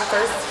just got my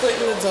first foot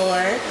in the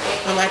door.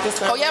 I'm like this.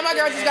 Oh yeah, my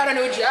girl just got a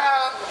new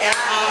job. And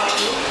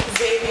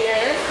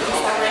Xavier,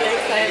 so I'm really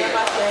excited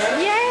about that.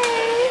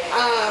 Yay!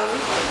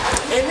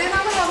 And then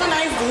I would have a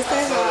nice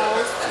decent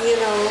house, you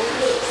know.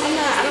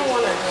 I don't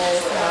want a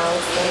glass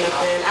house or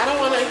nothing. I don't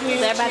want a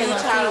huge Everybody gonna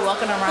see you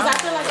walking around. because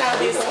I feel like I'll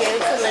be scared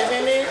to live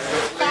in it.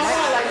 So I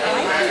want like a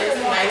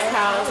nice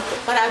house,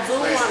 but I do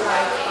want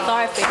like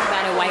Sorry for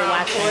everybody white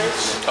watching.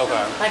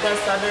 Okay. like a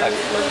southern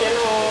looking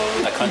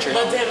home, A country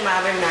but home. then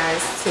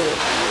modernized too.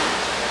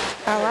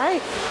 All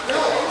right.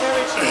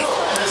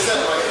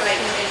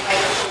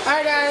 All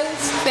right, guys.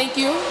 Thank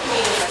you.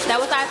 That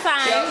was our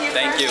time.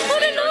 Thank you.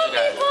 We enjoyed you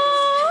guys.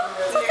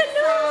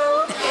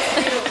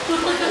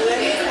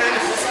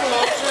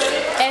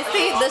 And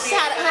see, the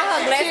shot, how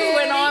her glasses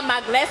went on,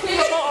 my glasses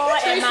will go on,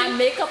 and my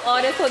makeup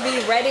artist will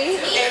be ready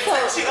to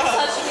touch me up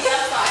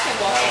so I can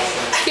walk in.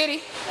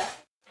 Kitty.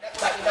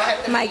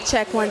 Mic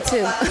check 1 2.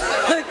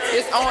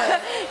 It's on.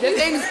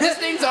 This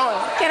thing's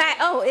on. Can I?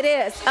 Oh, it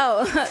is.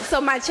 Oh, so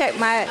my check,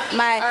 my All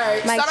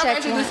right. mic Start off check.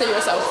 introducing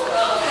yourself.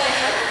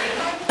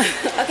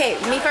 Okay,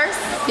 me first.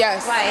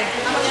 Yes. Why?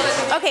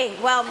 Okay.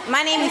 Well,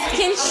 my name is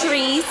Ken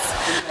Treese.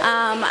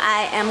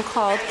 I am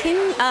called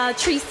Ken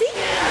Treese.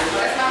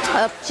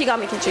 She called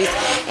me Ken Treese.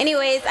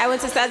 Anyways, I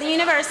went to Southern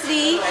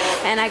University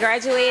and I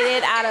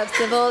graduated out of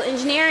civil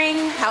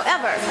engineering.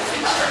 However,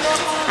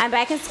 I'm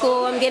back in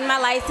school. I'm getting my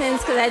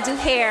license because I do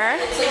hair.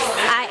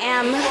 I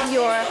am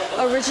your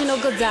original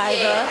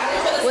Godiva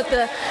with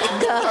the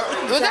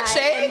Was that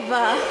shade?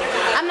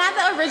 I'm not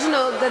the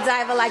original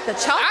Godiva like the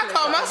chocolate. I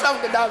call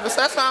myself Godiva,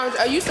 so that sounds.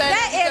 Are you saying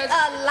That is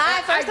a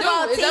lie. First of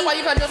all, is that why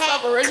you call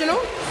yourself original?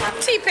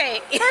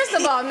 T-Pac. First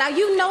of all, now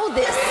you know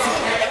this,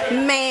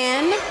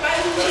 man.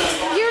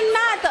 You're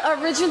not the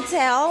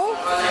original.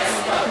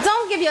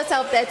 Don't give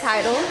yourself that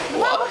title.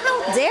 Well,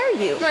 how dare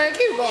you? Man,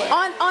 keep going.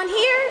 On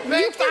here?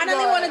 Man, you keep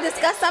finally going. want to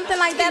discuss something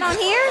like that on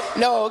here?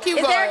 No, keep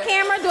Is going. there a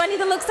camera? Do I need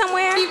to look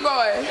somewhere? Keep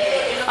going.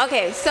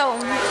 Okay, so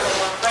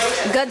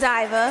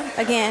Godiva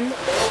again.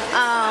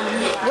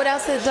 What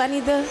else do I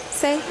need to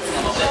say?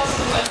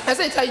 I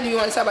said, tell you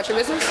want to talk about your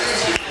business?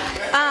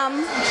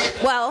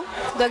 Well,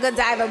 the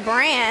Godiva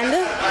brand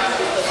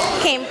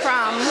came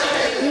from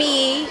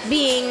me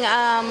being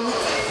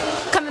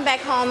coming back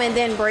home and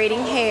then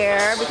braiding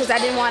hair because I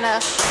didn't want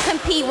to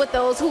compete with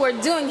those who were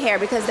doing hair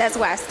because that's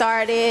where I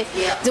started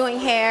doing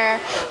hair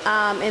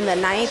in the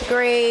 9th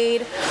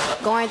grade,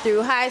 going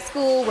through high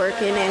school,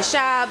 working in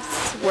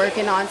shops,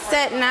 working on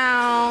set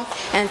now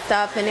and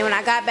stuff. And then when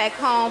I got back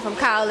home from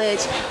college,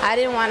 I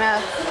didn't want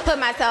to put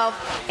myself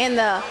in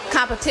the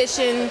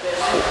competition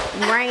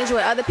range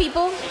with other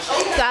people.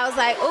 So I was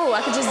like, oh,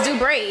 I could just do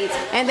braids.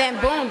 And then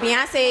boom,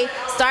 Beyonce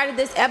started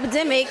this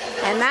epidemic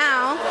and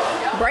now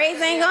braids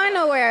ain't going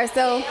nowhere.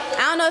 So I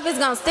don't know if it's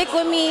gonna stick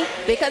with me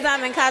because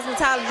I'm in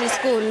cosmetology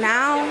school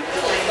now.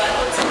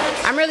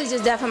 I'm really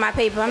just deaf on my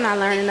paper. I'm not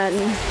learning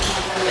nothing.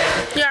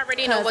 You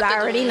already know what I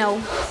already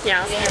know.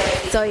 Yeah.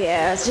 So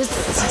yeah, it's just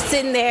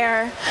sitting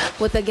there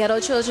with the ghetto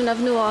children of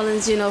New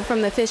Orleans, you know,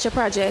 from the Fisher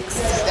Projects.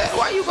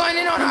 Why are you going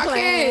in on our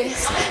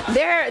kids?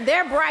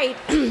 They're bright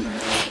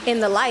in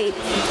the light.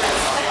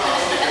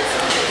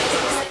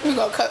 We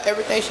gonna cut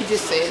everything she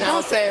just said.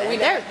 I'm saying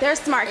they're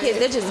smart kids.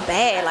 They're just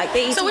bad. Like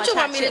they eat So what you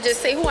want me to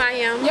just say who I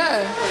am?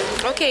 Yeah.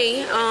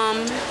 Okay.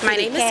 My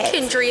name is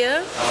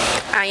Kendria.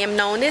 I am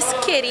known as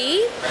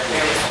Kitty.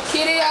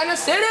 Kitty out the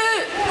city.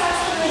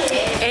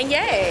 And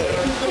yeah.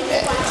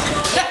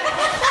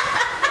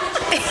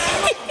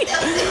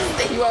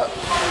 You up?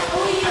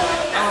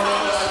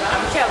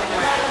 I'm Kelly.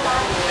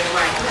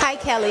 Hi,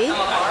 Kelly.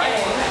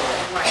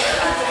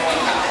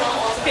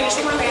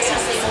 Finishing my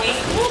master's this week.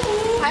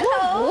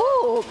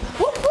 Hello.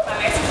 My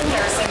master's in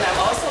nursing. I'm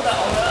also the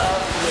owner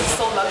of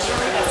Soul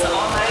Luxury. That's an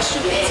online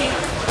shoe boutique.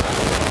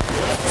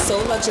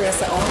 Soul Luxury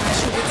is an online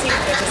shoe boutique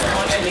that just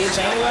launched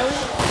mid-January.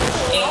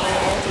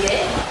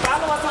 And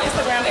follow us on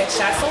Instagram at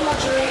Shot Soul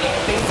Luxury and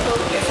Facebook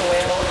as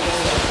well.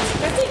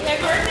 That's it.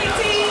 Happy birthday,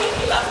 T.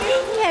 Love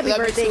you. Happy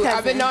birthday, cousin.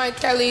 I've been knowing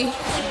Kelly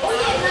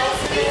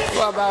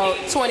for about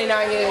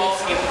 29 years.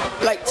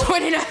 Like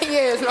 29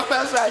 years. No,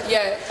 that's right.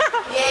 Yeah.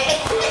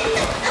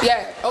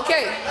 Yeah.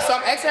 Okay. So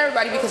I'm asking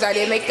everybody because I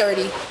did make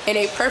 30. In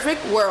a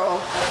perfect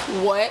world,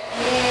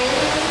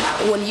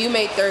 when you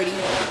made 30,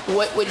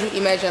 what would you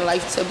imagine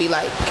life to be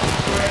like?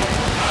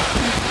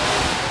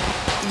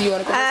 Do you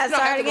want to go?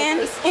 Start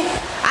again?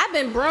 I've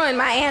been brewing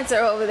my answer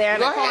over there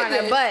in the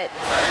corner, but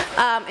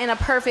in a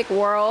perfect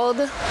world,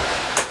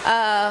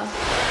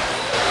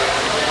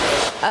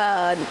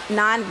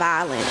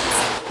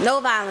 non-violence. No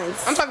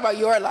violence. I'm talking about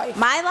your life.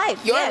 My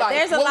life. Your life.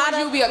 There's a what lot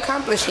would you be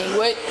accomplishing?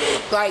 What,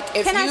 like,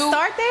 if Can I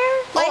start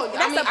there? Like,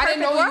 that's a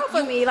perfect world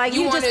for me. Like,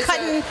 you just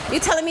cutting. You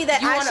telling me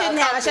that I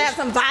should have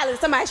some violence.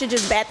 Somebody should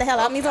just bat the hell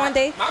out of me one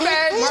day. My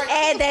bad.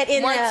 Add that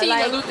in there. Martina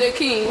Like, Luther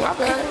King. My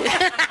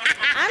bad.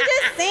 I'm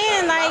just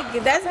saying,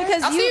 like, that's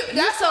because you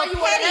so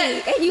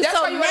petty and you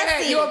so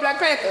messy. You a Black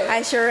Panther.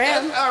 I sure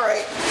am. Yes, all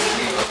right.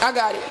 I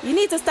got it. You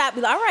need to stop.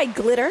 All right,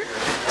 glitter.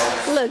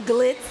 Look,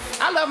 glitz.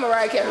 I love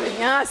Mariah Carey.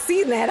 Yeah, I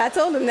seen that. I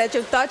told him that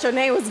you thought your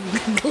name was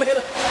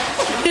glitter.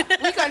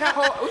 We cut her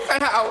out.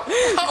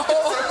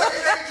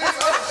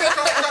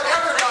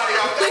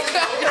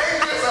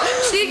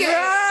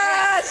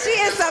 She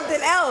is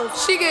something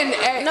else. She getting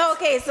X. No,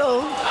 okay,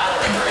 so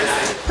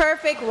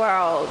perfect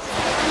world.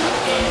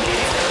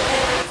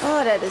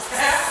 Oh, that is.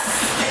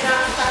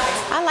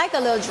 I like a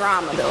little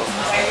drama though.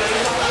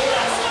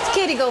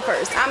 Kitty, go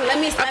first. Let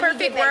me perfect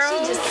get back.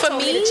 world She just for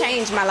told me to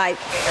change my life.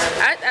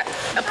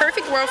 A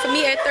perfect world for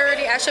me at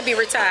 30, I should be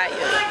retired,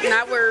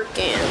 not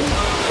working,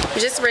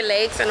 just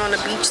relaxing on the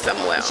beach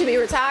somewhere. You should be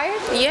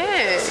retired?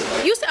 Yeah.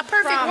 You said a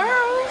perfect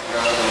world.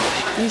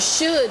 You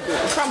should be.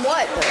 From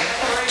what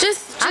though?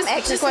 Just I'm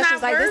asking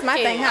questions like this. My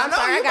thing. I'm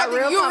sorry, I got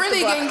real You really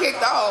getting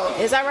kicked off.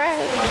 Is that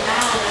right?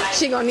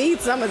 She gonna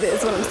need some of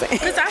this. What I'm saying.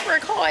 Because I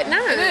work hard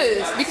now. It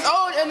is.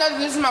 Because,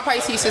 this is my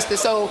Pisces sister.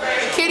 So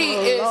Kitty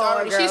is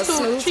already. Girl,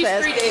 she's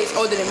 3 days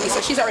older than me,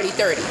 so she's already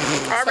 30.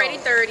 Already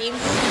 30.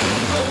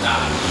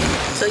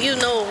 So you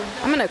know.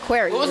 I'm an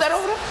Aquarius. What was that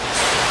over there?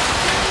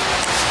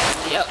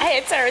 Yep. I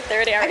had turned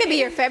 30 already. I could be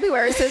your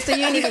February sister. You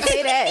didn't even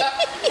say that.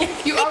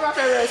 You are my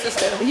February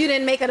sister. You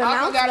didn't make an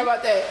announcement. I forgot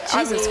about that.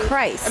 Jesus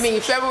Christ. I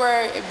mean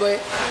February, but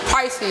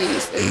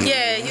Pisces.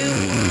 Yeah, you.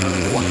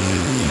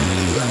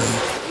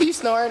 You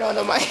snoring on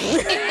the mic.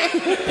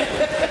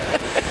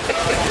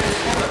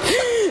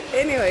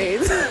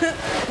 Anyways.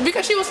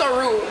 Because she was so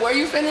rude. Were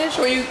you finished?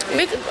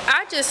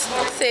 I just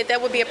said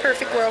that would be a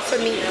perfect world for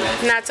me,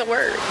 not to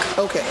work.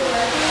 Okay.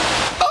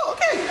 Oh,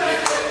 okay.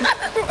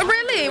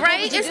 Really,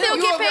 right? And still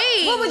get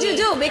paid. What would you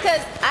do?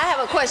 Because I have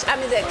a question. I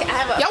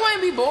have a. Y'all want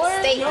to be bored?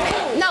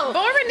 Statement. No.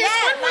 Boring is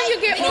fun when you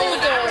get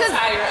older.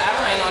 I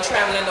plan on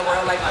traveling the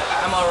world like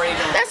I'm already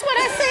doing. That's what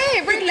I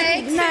said.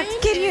 Relax. Not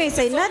kid, you ain't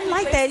say nothing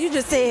like that. You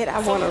just said I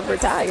want to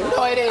retire.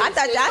 No, it is. I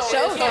thought I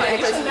showed you.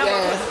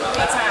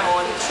 My time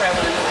on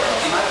traveling.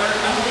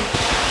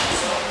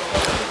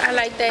 I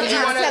like that.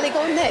 How Sally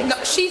go next? No,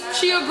 she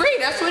agreed.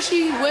 That's what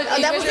she would.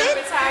 Oh, that was it?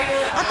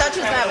 I thought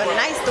you was gonna have a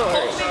nice story.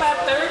 Hopefully by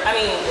 30. I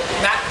mean,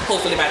 not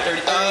hopefully by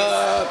 30.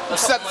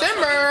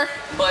 September.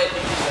 But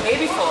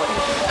maybe 40.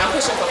 I'm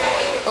pushing for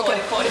 40.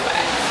 Okay. 45.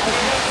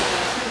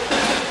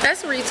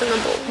 That's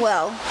reasonable.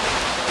 Well,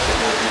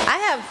 I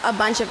have a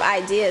bunch of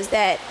ideas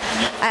that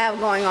I have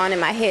going on in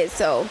my head.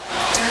 So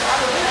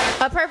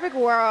a perfect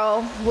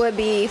world would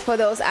be for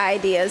those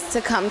ideas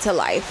to come to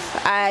life.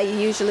 I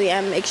usually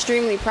am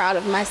extremely proud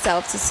of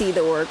myself to see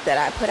the work that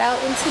I put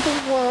out into the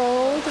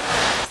world.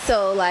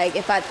 So, like,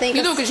 if I think...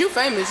 You do, because you're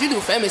famous. You do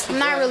famous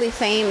people. I'm not really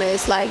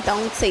famous. Like,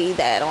 don't say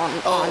that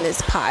on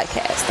this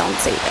podcast. Don't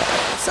say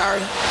that.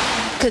 Sorry.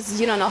 Because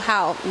you don't know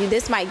how.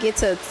 This might get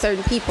to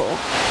certain people.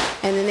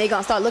 And then they're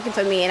going to start looking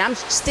for me. And I'm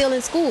still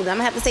in school. I'm going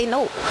to have to say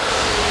no.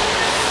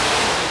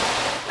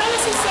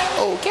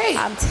 Okay.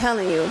 I'm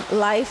telling you,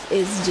 life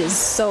is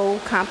just so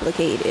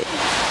complicated.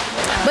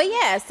 But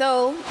yeah,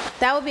 so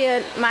that would be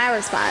my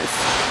response.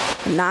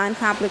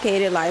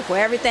 Non-complicated life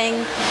where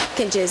everything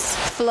can just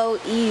flow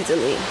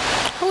easily.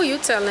 Who are you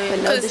telling?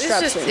 With no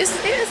disruption.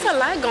 It's a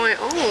lot going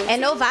on.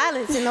 And no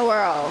violence in the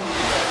world.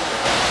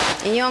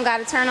 And you don't got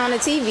to turn on the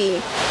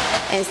TV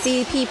and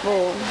see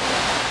people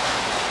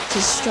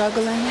just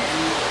struggling.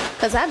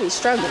 Because I be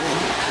struggling.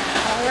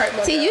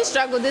 See, you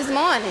struggled this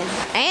morning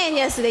and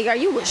yesterday, girl.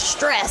 You were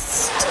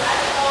stressed.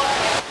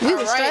 We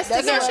were stressed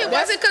together. No, she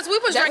wasn't, because we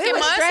was drinking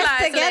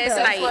mudslides last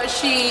night.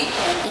 That's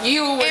what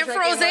you were in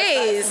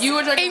Frosés. You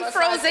were drinking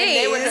Frosés.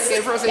 They were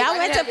drinking Frosés. Y'all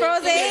went to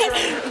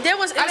Frosés? It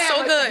was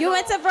so good. You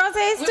went to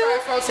Frosés too? We were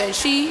at Frosés.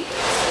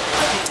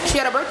 She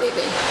had a birthday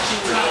thing.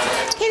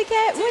 Kitty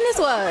Cat, when this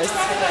was?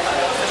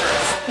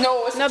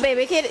 No,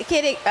 baby.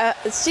 Kitty,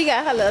 she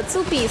got her little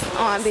two-piece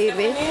on,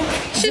 baby.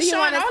 She's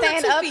showing want to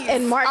stand up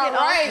and mark it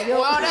off?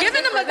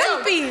 Giving them a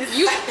two-piece.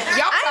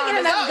 I didn't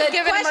get enough good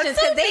questions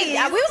because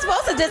we were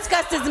supposed to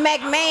discuss this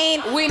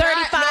McMain 35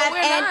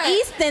 and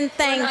Easton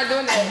thing,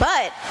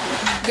 but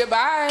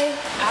goodbye.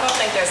 I don't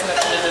think there's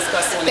nothing to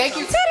discuss. Thank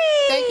you.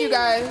 Thank you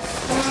guys.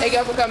 Thank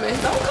y'all for coming.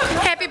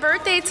 Happy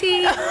birthday,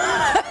 T. You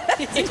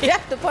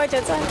have to point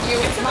your tongue.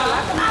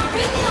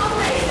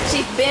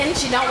 She's been.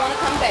 She don't want to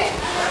come back.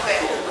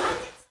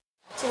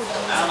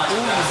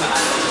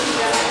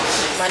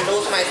 My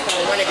nose might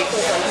start running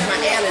because of my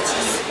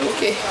allergies.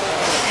 Okay.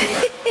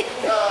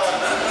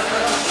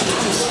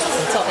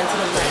 Talking to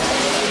the mic.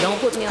 Don't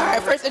put me on. All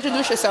right, first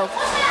introduce yourself.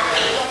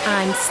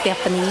 I'm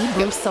Stephanie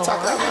Broussard.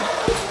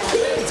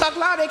 Talk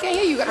loud, they can't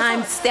hear you.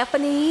 I'm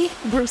Stephanie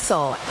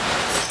Broussard.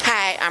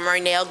 Hi, I'm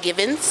Ernell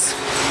Givens.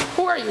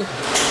 Who are you?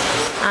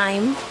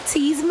 I'm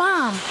T's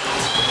mom.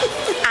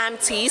 I'm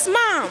T's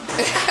mom.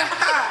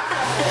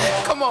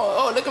 Come on.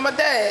 Oh, look at my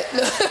dad.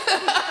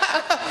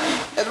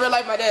 That's real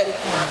life my daddy.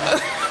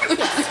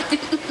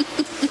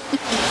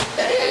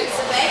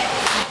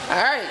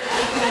 All right.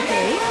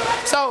 Okay.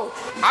 So,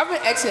 I've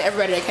been asking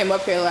everybody that came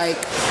up here, like,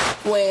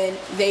 when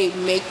they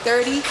make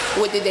 30,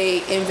 what did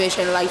they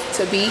envision life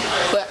to be?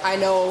 But I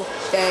know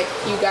that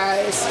you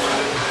guys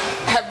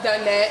have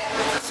done that.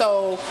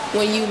 So,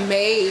 when you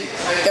made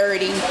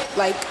 30,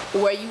 like,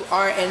 where you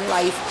are in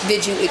life,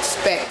 did you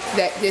expect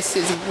that this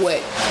is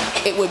what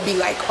it would be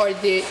like? Or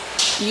did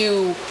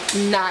you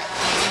not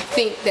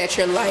think that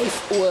your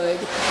life would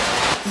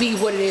be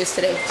what it is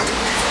today?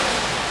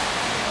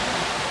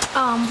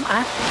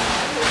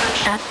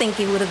 I think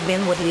it would have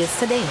been what it is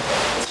today.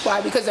 Why?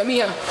 Because of me,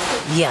 huh?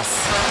 Yes.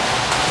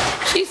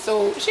 She's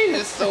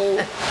just so.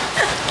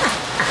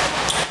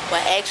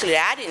 Well, actually,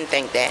 I didn't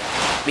think that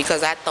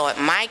because I thought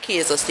my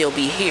kids will still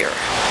be here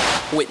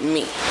with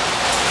me.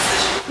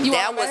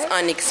 That was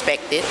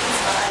unexpected,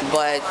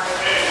 but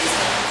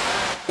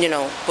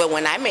but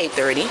when I made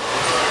 30,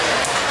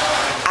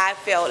 I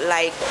felt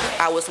like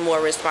I was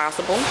more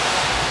responsible.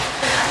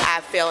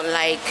 I felt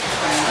like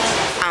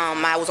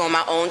I was on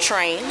my own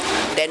train,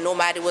 that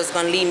nobody was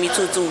going to lead me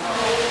to do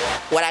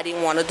what I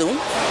didn't want to do.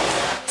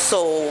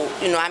 So,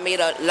 I made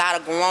a lot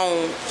of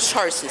grown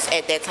choices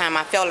at that time.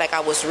 I felt like I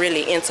was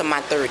really into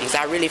my 30s.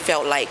 I really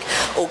felt like,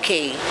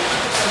 okay,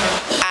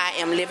 I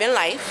am living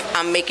life.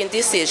 I'm making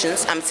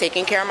decisions. I'm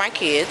taking care of my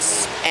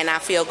kids, and I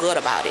feel good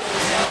about it.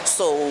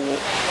 So,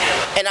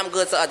 and I'm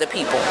good to other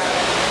people.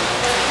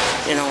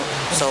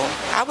 So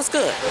I was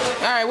good.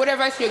 All right, what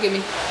advice you give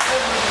me?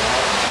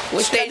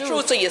 Stay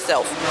true to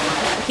yourself.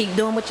 Keep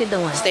doing what you're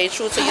doing. Stay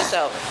true to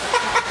yourself.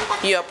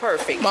 You're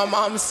perfect. My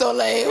mom's so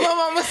late.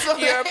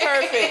 You're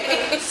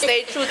perfect.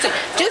 Stay true to.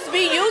 Just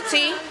be you,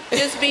 T.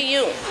 Just be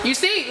you. You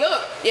see?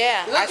 Look.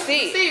 Yeah, look, I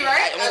see. You see,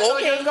 right? I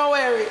told you I was gonna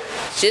wear it.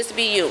 Just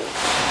be you.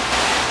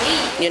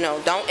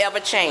 Don't ever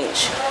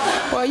change.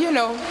 Well,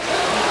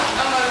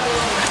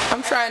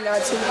 I'm trying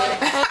not to.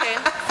 Okay.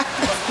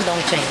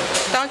 Don't change.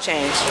 Don't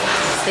change.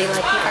 Stay like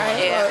you are. All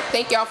right. Yeah. Well,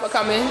 thank y'all for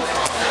coming.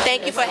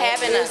 Thank you for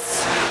having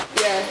us.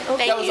 Yeah.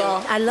 Okay. That was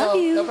all. I love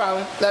you. No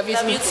problem. Love you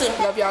too. Love you too.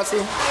 Love y'all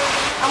too.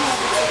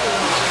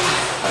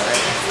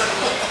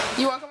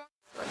 You want to come on?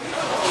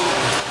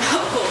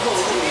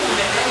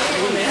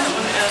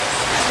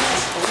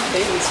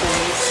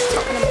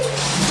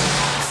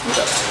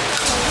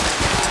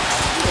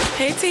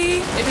 Hey T.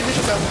 Introduce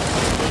yourself.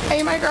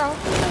 Hey my girl.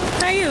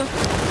 How you?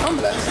 I'm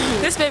blessed.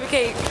 This baby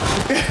cake.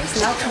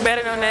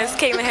 Better known as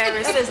Caitlin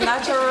Harris. It is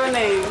not your real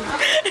name.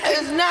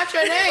 It's not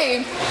your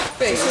name.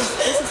 This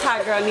is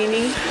hot girl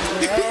Nene.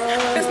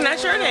 It's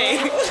not your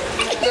name.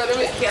 Look.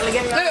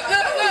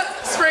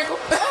 Sprinkle.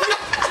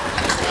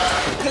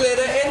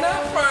 Glitter in the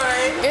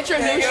front.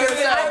 Introduce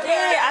yourself.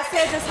 I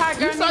said this hot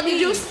girl Nene.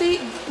 Did you see,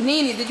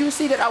 Nene, did you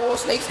see that I wore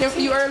snakeskin for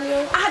you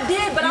earlier? I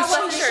did, but I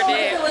wasn't sure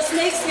if it was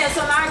snakeskin,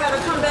 so now I gotta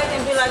come back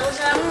and be like, what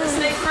you have with the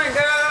snake print,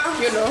 girl?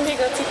 You know. Here you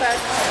go, Tee-Pac.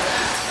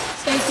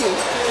 Thank you.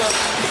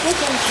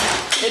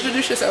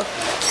 Introduce yourself.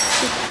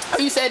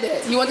 Oh, you said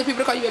that. You want the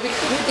people to call you baby?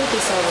 We did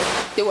this already.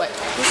 Did what?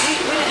 We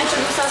didn't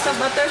introduce ourselves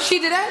about Thursday. She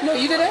did that? No,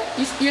 you did that?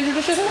 You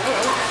introduced yourself?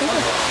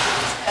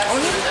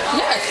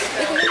 Yes.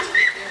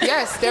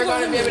 Yes, they're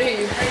going to be able to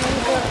hear you.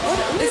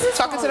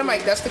 Talking to the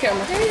mic. That's the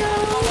camera. Hey,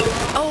 y'all.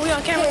 Oh, we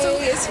on camera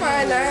too? Hey, it's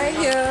fine. I'm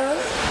here.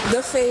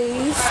 The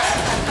phase.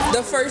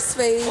 The first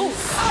phase.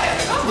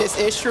 This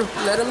is true.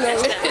 Let them know.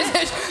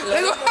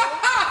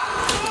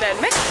 That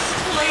mix.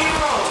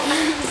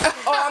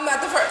 Oh, I'm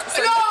not the first.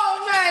 No,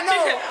 man,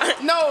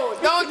 no,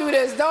 don't do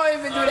this. Don't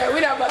even do that.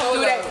 We're not about to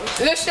do that.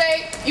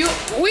 Lachey,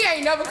 we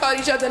ain't never called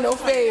each other no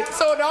fave,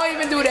 so don't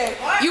even do that.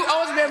 You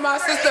always been my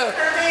sister.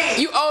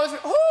 You always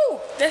been, who?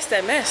 That's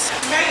that mess.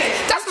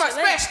 That's my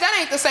special. That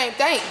ain't the same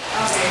thing.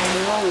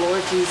 Oh,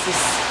 Lord Jesus.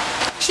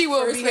 She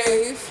will be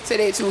here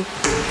today too.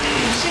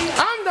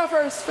 I'm the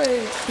first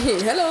fave.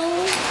 Hello.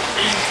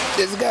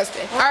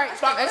 Disgusting. All right,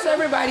 so I'm asking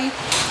everybody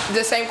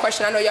the same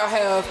question. I know y'all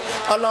have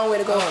a long way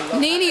to go.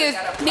 Nene is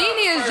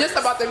just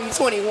about to be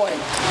 21,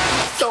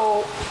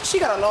 so she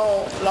got a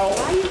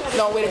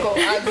long way to go.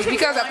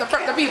 Because of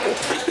the people.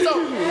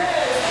 So,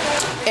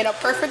 in a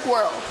perfect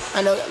world,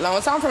 I know a long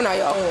time from now,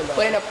 y'all,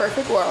 but in a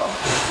perfect world,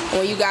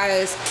 when you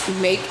guys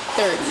make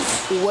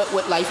 30, what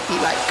would life be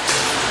like?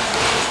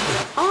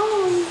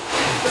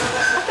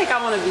 I think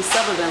I want to be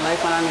settled in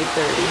life when I make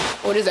 30.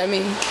 What does that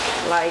mean?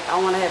 Like, I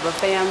want to have a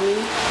family.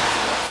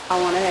 I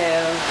want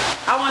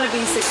to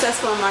be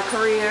successful in my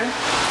career.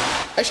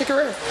 What's your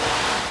career?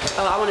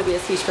 Oh, I want to be a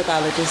speech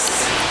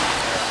pathologist.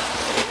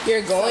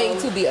 You're going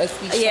to be a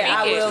speech pathologist?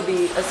 Yeah, I will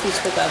be a speech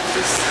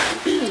pathologist.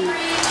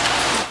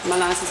 My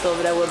line sister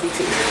over there will be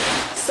too.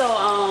 So,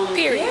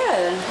 Period.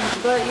 Yeah.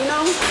 But, you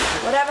know,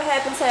 whatever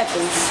happens,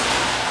 happens.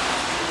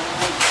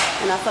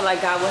 And I feel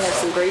like God will have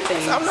some great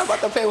things. I'm not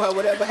about to pay her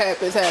whatever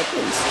happens,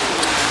 happens.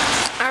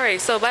 All right,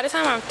 so by the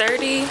time I'm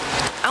 30,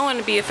 I want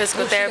to be a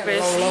physical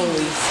therapist.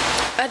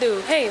 I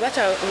do. Hey, watch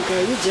out. Oh,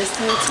 girl, you just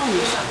turned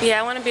 20. Yeah,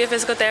 I want to be a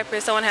physical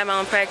therapist. I want to have my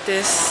own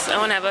practice. I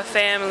want to have a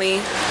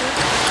family.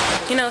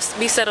 You know,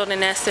 be settled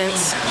in that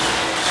sense.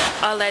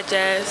 All that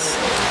jazz.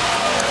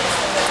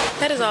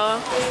 That is all.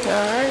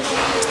 All right.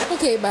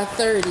 Okay, by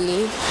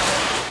 30,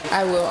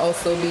 I will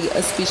also be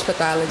a speech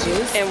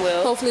pathologist. And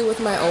will. Hopefully with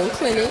my own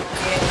clinic.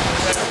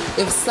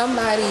 If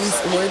somebody's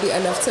worthy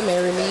enough to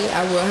marry me,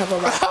 I will have a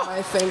ring on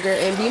my finger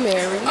and be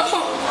married.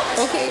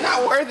 Okay,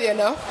 not worthy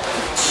enough.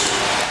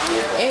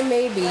 And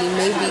maybe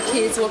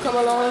kids will come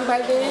along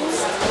by then.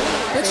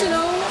 But you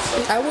know,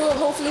 I will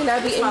hopefully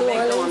not be in New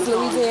Orleans,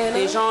 Louisiana.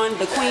 Dejan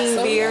the Queen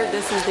beard.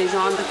 This is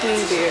Dejan the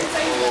Queen beard.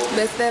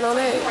 Let's stand on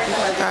that.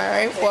 All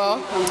right, well,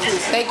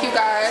 thank you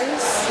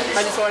guys.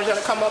 I just wanted you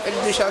to come up and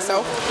introduce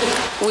yourself.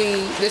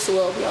 This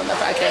will be on the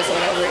podcast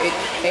whenever it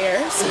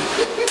airs.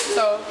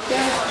 So,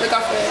 yeah, look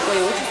out for that. Wait,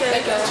 what you said?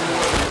 Thank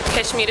you.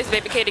 Catch me, this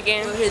baby Kate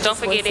again. Don't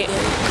forget it.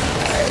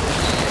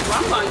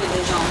 I'm going to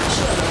get Dejan.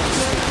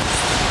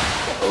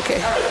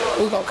 Okay,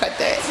 we're gonna cut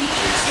that.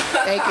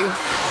 Thank you.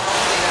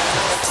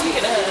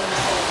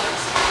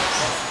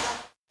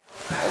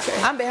 Okay.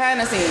 I'm behind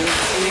the scenes.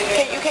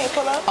 You can't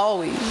pull up?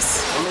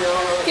 Always.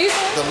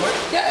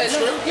 Yeah, as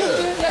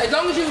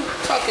long as you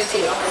talking to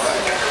it.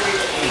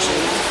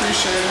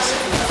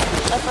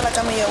 I feel like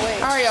I'm in your way.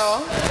 All right,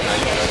 y'all.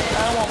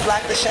 I don't want to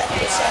block the shot.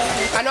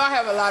 I know I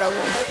have a lot of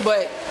them,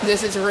 but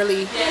this is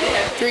really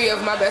 3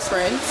 of my best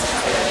friends.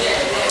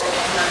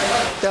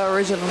 The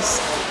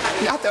originals.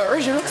 Not the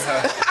originals. All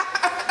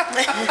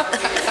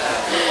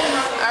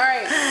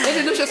right,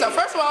 introduce yourself.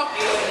 First of all,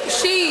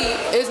 she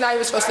is not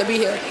even supposed to be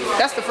here.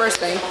 That's the first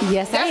thing.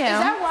 Yes, I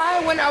am.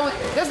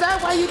 Is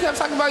that why you kept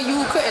talking about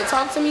you couldn't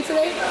talk to me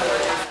today?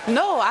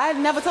 No, I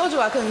never told you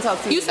I couldn't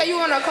talk to you. You said you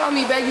want to call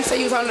me back. You said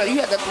you was on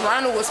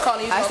Ronald was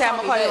calling you. I said I'm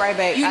going to call you right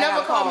back. You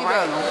never called me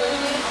back.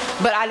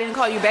 But I didn't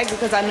call you back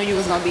because I knew you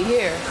was going to be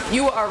here.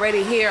 You were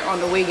already here on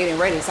the way getting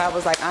ready, so I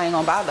was like, I ain't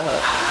going to bother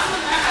her.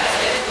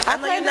 I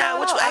know you're not.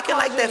 What you acting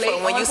like that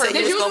for? When you said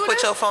you was gonna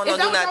put your phone on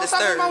Do Not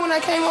Disturb. When I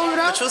came over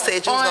there? But you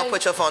said you was gonna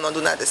put your phone on Do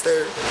Not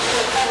Disturb.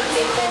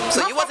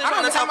 So you wasn't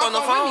trying to talk on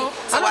the phone.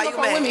 So why you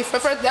mad?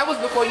 That was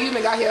before you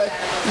even got here.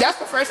 That's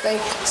the first thing.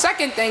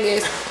 Second thing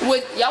is,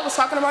 y'all was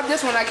talking about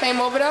this when I came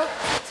over there?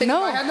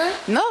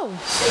 No.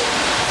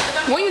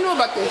 When you knew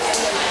about this?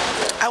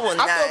 I will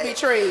not. I feel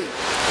betrayed.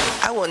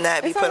 I will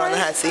not be put on the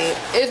hot seat.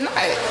 It's not.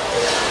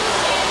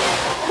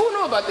 Who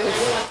knew about this?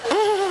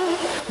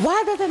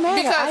 Why does it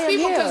matter? Because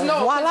people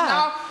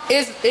now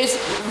it's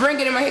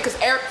ringing in my head. Because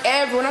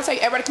when I say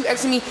everybody keep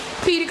asking me,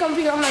 Petey come,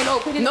 Petey, I'm like, no,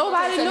 Petey.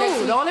 Nobody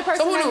knew. The only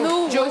person that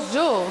knew was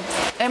Jewel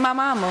and my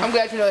mama. I'm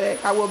glad you know that.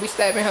 I will be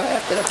stabbing her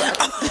after the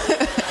fact.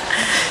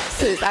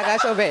 Sis, I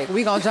got your back.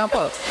 We gonna jump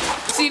up.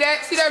 See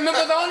that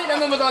members only? That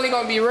members only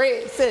gonna be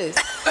red. Sis,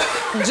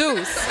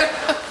 Juice.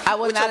 I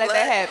will not let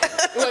that happen.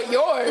 What,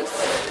 yours?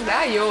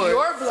 Not yours.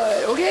 Your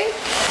blood, okay?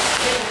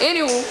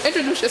 Anywho,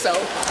 introduce yourself.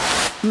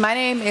 My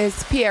name is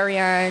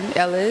Pierian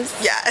Ellis.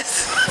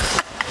 Yes.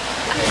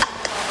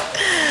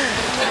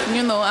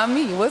 You know, I'm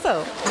me. What's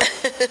up?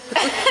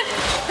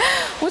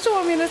 What you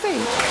want me to say?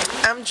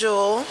 I'm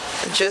Jewel.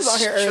 Just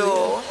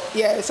Jewel.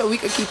 Yeah, so we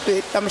could keep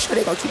it. I'm sure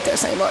they're gonna keep that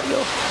same audio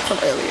from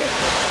earlier.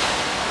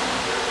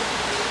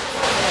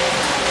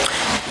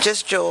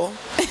 Just Jewel.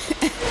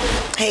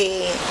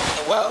 Hey.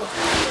 Well.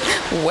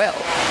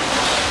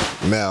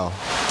 Mel.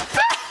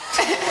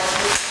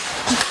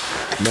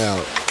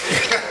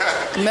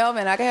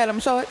 Melvin, I can have them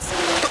shorts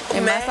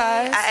in my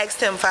size. I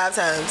asked him 5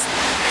 times.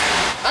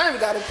 I never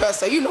got a pair,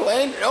 so you know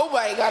ain't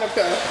nobody got a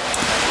pair.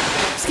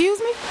 Excuse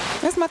me?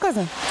 That's my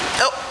cousin.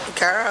 Oh,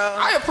 girl.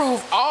 I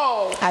approve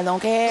all. I don't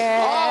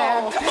care.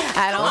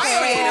 I don't care.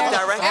 Creative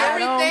director.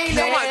 Everything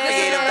Come on,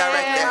 creative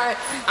director.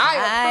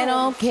 I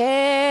don't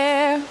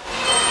care.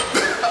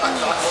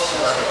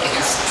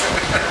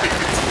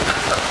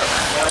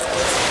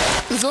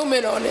 Zoom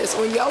in on this.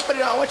 When y'all put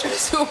it on, I want you to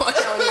zoom on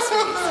this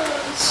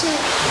face.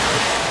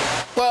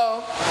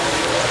 Well,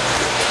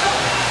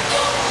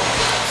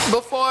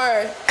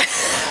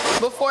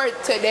 before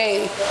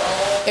today,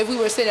 if we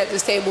were sitting at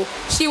this table,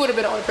 she would have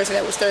been the only person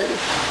that was 30.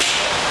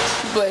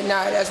 But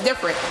nah, that's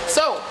different.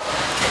 So,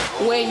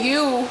 when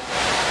you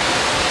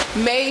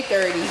made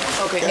 30,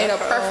 in a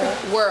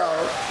perfect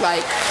world,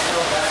 like,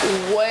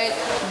 what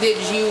did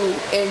you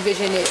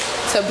envision it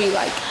to be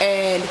like?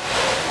 And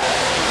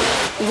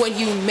when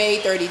you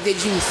made 30,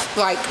 did you,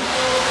 like,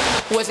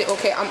 was it,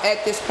 okay, I'm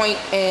at this point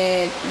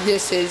and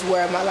this is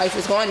where my life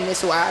is going and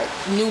this is where I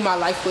knew my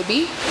life would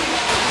be?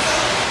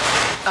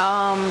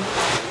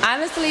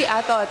 Honestly,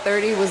 I thought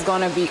 30 was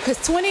gonna be, because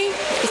 20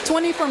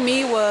 for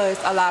me was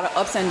a lot of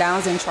ups and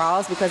downs and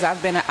trials because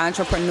I've been an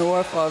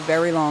entrepreneur for a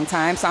very long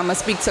time. So I'm gonna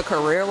speak to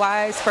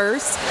career-wise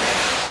first.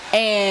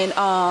 And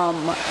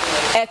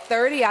at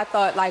 30, I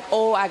thought like,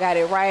 oh, I got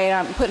it right.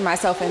 I'm putting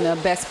myself in the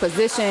best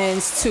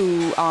positions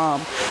to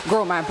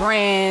grow my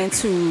brand,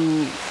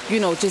 to, you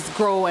know, just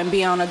grow and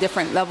be on a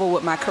different level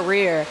with my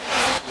career.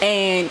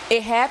 And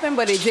it happened,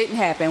 but it didn't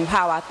happen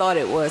how I thought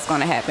it was going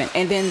to happen.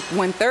 And then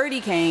when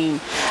 30 came,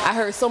 I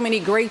heard so many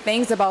great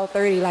things about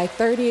 30, like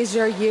 30 is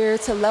your year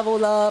to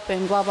level up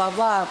and blah, blah,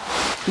 blah.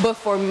 But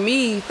for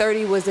me,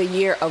 30 was a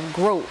year of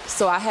growth.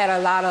 So I had a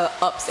lot of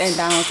ups and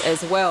downs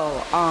as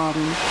well.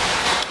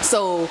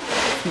 So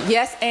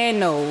yes and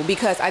no,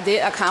 because I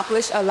did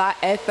accomplish a lot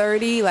at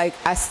 30. Like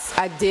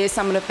I did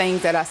some of the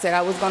things that I said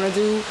I was going to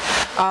do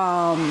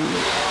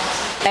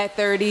at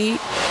 30.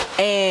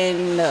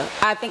 And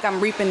I think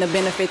I'm reaping the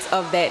benefits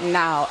of that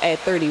now at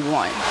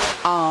 31.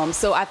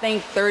 So I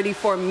think 30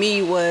 for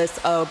me was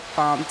a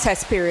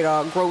test period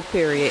or a growth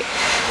period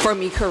for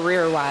me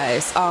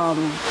career-wise.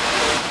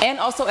 And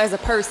also as a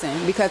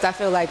person, because I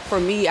feel like for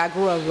me, I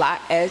grew a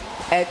lot at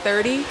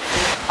 30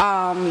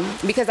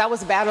 because I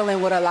was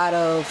battling with a lot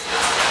of,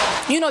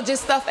 you know,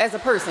 just stuff as a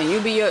person. You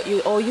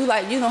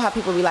know how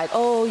people be like,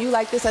 oh, you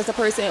like this as a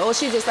person. Oh,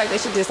 she just like that,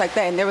 she just like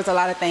that. And there was a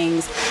lot of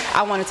things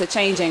I wanted to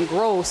change and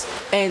grow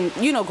and,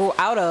 you know, grow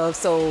out of.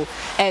 So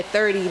at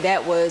 30,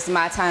 that was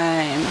my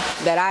time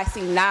that I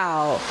see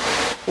now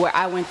where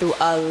I went through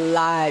a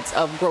lot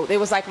of growth. It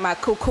was like my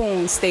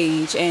cocoon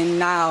stage. And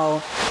now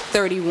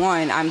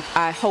 31,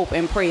 I hope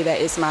and pray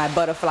that it's my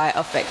butterfly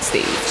effect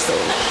stage. So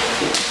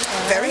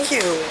very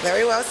cute.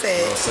 Very well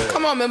said.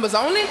 Come on, members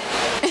only.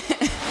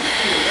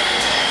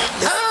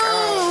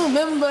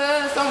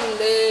 Members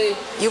only.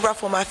 You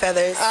ruffle my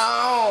feathers.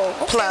 Oh,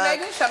 okay, plug.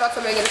 Megan. Shout out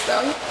to Megan Thee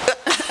Stallion.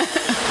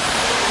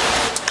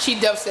 She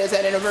dub says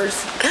that in a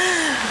verse.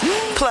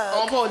 Plug.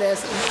 On pole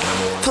dancing.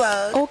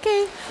 Plug.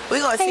 Okay. We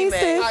gonna see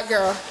Meg. Hot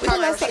girl.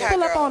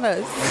 Pull up on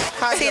us.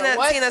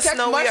 Tina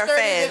Snow, we are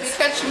fans.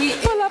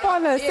 Pull up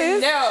on us,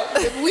 sis. No,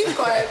 we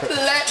gonna have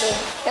platinum.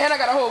 And I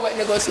got a whole wedding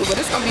to go to, but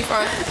it's gonna be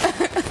fun.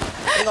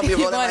 We're gonna be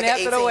rolling like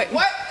an 18.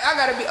 What? I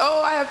gotta be.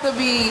 Oh, I have to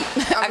be.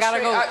 I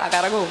gotta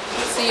go.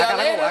 See y'all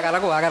later. I gotta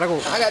go. I got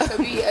to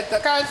be at the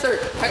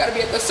concert. I gotta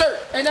be at the cert.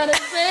 Ain't that what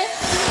I'm saying?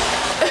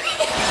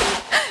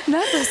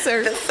 Not the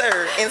cert. The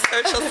cert.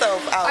 Insert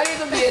yourself out. I need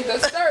to be at the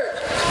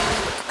cert.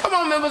 Come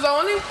on, members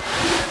only.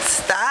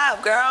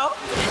 Stop, girl.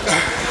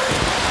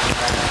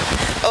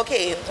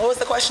 Okay, what was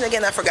the question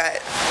again? I forgot.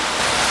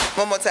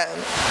 One more time.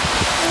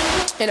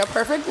 In a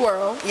perfect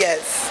world.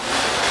 Yes.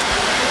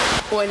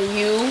 When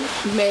you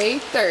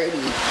made 30,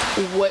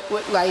 what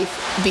would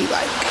life be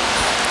like?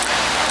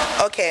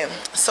 Okay,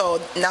 so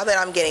now that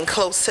I'm getting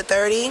close to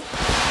 30,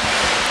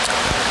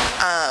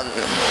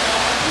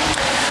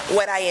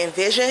 what I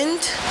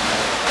envisioned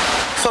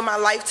for my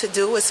life to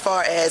do as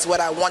far as what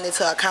I wanted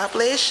to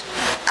accomplish,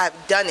 I've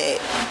done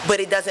it, but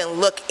it doesn't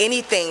look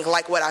anything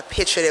like what I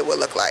pictured it would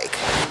look like,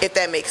 if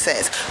that makes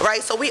sense,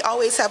 right? So we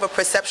always have a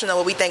perception of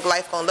what we think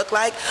life gonna look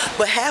like,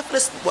 but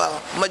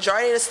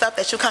majority of the stuff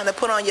that you kind of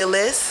put on your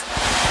list,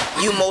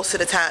 you most of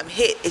the time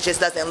hit. It just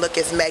doesn't look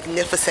as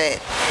magnificent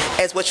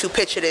as what you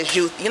pictured as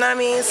youth, you know what I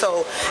mean?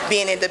 So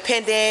being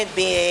independent,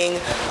 being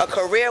a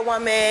career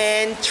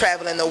woman,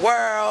 traveling the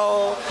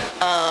world,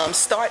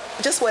 start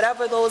just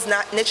whatever those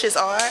niches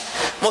are,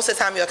 most of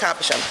the time you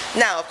accomplish them.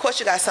 Now, of course,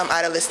 you got some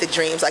idealistic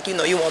dreams, like, you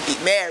know, you want to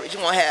be married, you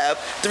want to have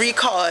 3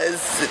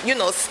 cars, you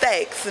know,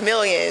 stacks,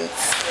 millions,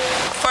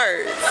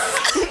 furs.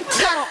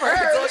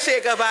 Don't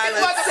shake up on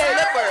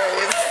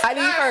slippers.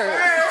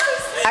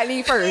 I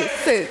need furs.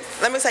 Sis.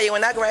 Let me tell you,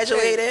 when I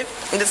graduated,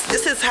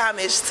 this is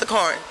homage to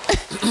Corn.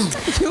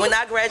 When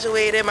I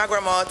graduated, my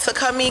grandma took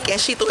her meek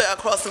and she threw it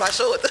across my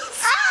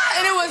shoulders.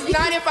 And it was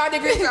 95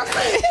 degrees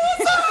outside.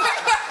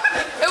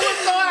 It was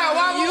so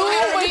hot. You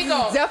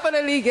was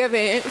definitely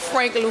giving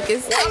Frank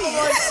Lucas.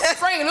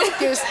 Frank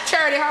Lucas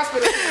Charity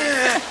Hospital.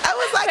 I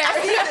was like,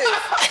 I see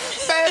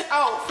this. Pass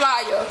out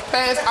flyer.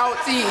 Pass out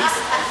tees.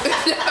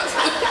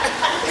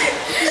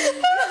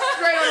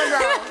 Straight on the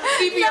ground.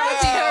 CPR.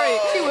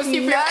 She was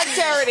CPR. Not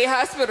Charity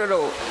Hospital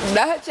though.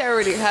 Not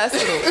Charity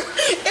Hospital.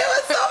 It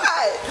was so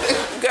hot.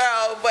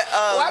 Girl, but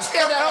why she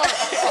have that on?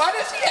 Why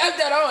did she have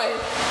that on?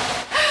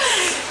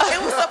 It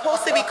was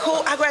supposed to be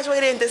cool. I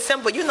graduated in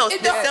December. You know,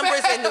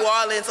 Decembers in New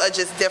Orleans are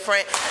just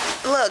different.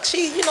 Look,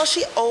 she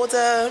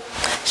older.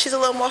 She's a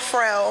little more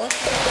frail.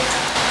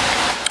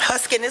 Her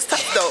skin is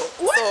tough though.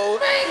 What? So,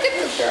 man, get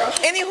this girl.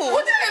 Anywho.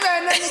 What that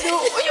have nothing to do?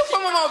 When you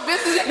coming on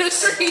business in the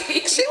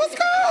street? She was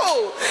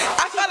cool.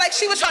 I felt like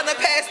she was trying to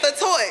pass the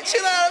torch.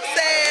 You know what I'm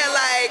saying?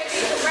 Like,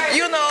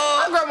 you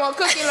know. My grandma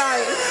cookie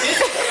line.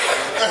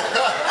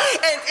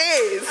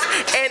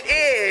 and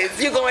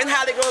is. You go in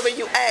Holly Grove and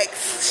you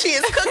ask. She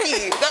is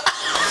Cookie.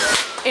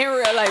 In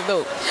real life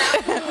though. Ooh,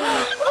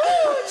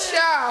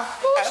 child.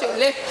 Ooh, she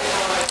lit.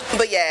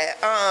 But yeah,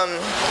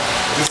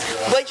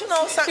 but you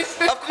know,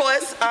 of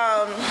course,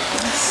 a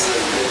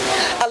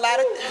lot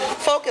of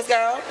focus,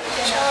 girl.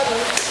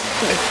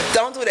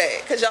 Don't do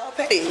that, cause y'all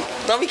petty.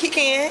 Don't be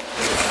kicking.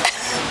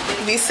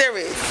 Be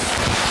serious.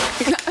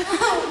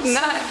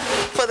 Not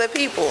for the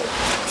people.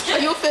 Are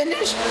you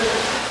finished?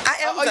 I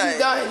am done. Are you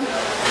done?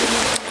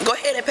 Go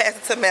ahead and pass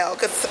it to Mel,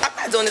 cause I'm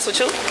not doing this with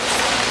you.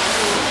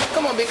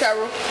 Come on, Big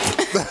Cairo.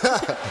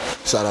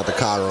 Shout out to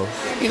Cairo.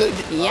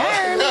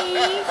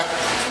 Yermy.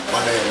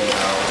 My name is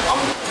I'm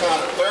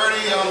kind of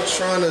 30. I'm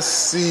trying to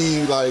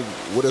see like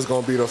what is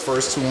gonna be the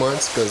first 2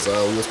 months because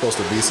we were supposed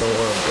to be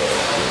somewhere, but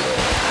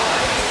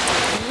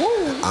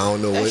I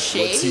don't know what T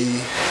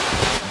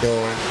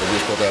doing. We're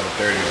supposed to have a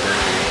 30th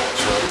birthday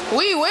trip.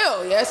 We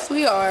will. Yes,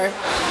 we are.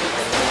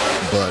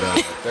 But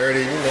 30,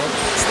 you know,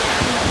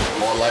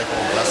 more life,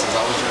 more blessings. I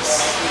was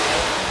just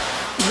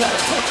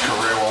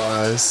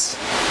career-wise,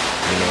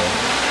 you know,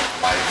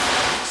 life.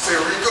 Say,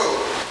 Rico.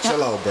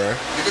 Chill out, bro.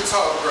 You can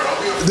talk, bro. Don't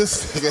be This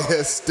nigga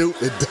is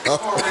stupid, dog.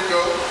 Come on,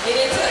 Rico. Get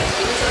into it.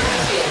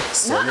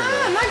 So, you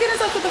know. Not getting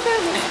stuff with the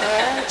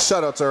family.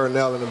 Shout out to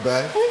Ernell in the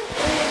back.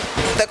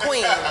 The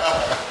queen. All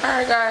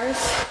right, guys.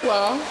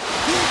 Well,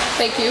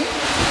 thank you.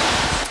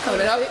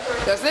 Coming up.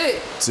 That's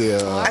it. Yeah,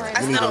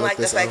 I still don't like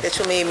the fact that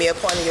you made me a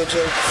part of your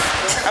joke.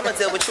 I'm gonna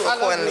deal with you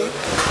accordingly.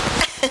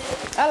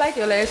 I like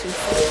your lashes.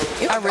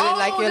 I really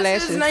like your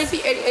lashes. This is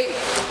 1988.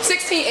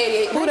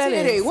 1688. Who that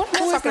is? What am I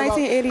Who is talking about?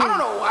 1988? I don't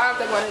know. I don't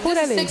think about it. Who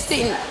This that is is?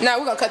 16. Nah,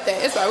 we're gonna cut that.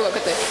 It's all right. We're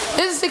gonna cut that.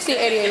 This is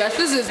 1688. Like,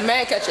 this is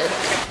Man Catcher.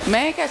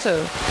 Man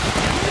catcher.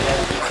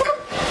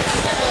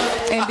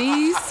 And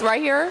these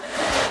right here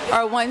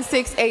are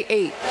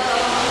 1688.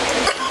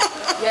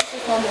 Yes,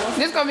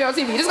 this is gonna be on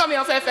TV. This is gonna be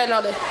on Fat Fat and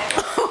all that.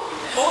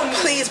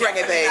 Please bring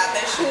it back.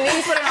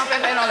 Please put it on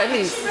Fat Fat and all that,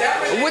 please.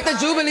 With the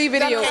Jubilee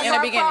video in the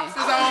beginning.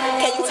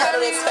 Can you tell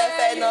us Fat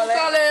Fat and all that?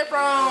 Calling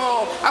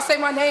from. I say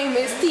my name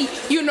is T.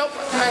 You know,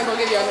 I ain't gonna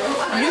give y'all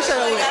none. You should.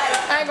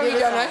 I ain't gonna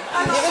give y'all none.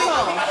 Give it to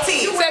him.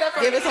 T. Say that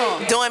for Give it to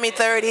him. Doing Me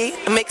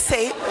 30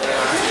 mixtape.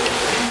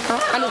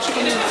 I know what you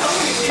can do.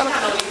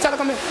 Tell her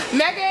come here.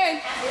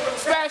 Megan,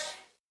 smash.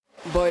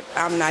 But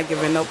I'm not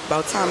giving up.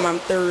 About time I'm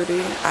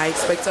 30, I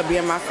expect to be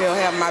in my field,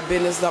 have my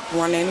business up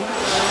running.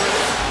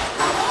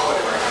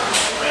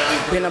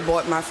 Been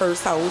aboard my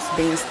first house,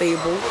 being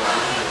stable,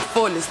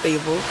 fully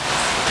stable.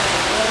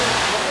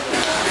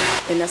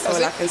 And that's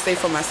all I can say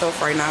for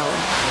myself right now.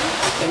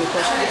 Any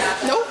questions?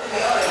 Nope.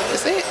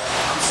 That's it.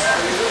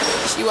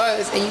 She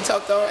was, and you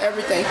talked on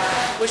everything.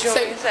 What you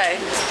want me to say?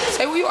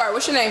 Say who you are.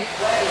 What's your name?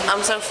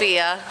 I'm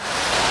Sophia.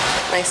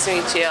 Nice to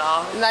meet you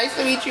all. Nice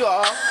to meet you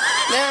all.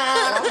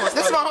 Yeah,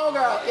 this is my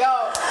homegirl.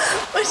 Yo,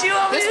 What you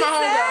want me This to my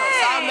homegirl.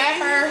 say? So I met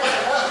her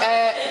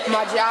at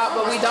my job,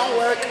 but we don't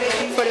work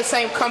for the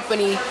same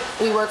company.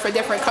 We work for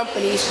different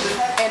companies.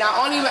 And I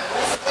only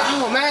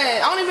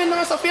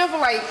known Sophia for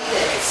like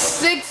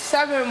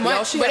 6-7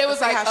 months. But it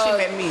was like how she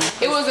met me.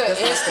 It was an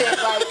instant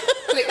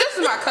like this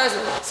is my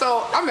cousin.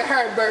 So I met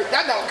her at birth.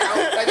 That don't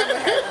count. Like I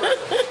met her at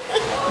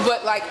birth.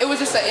 But like it was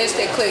just an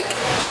instant click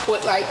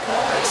with like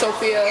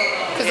Sophia.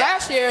 Cause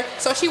last year,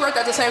 so she worked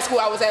at the same school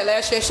I was at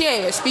last year. She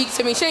ain't even speak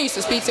to me. She ain't used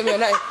to speak to me or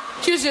nothing.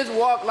 She was just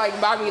walk like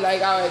by me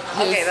like I was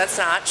just, Okay, that's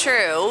not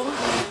true.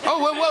 Oh,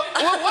 what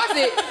was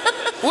it?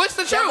 What's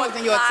the truth?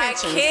 Wasn't your My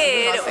attention.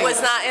 kid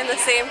was not in the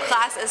same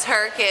class as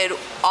her kid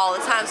all the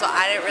time, so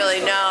I didn't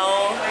really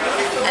know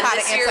and How to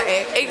this year-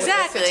 interact with the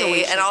exactly,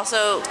 situation. and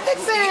also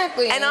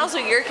and also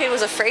your kid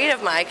was afraid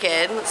of my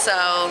kid, so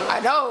I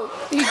know.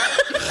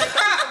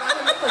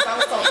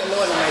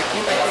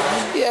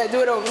 Yeah,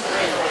 do it over.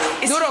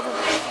 Do it over.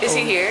 Is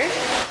he here?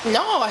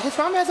 No, his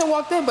mom hasn't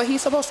walked in, but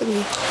he's supposed to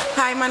be.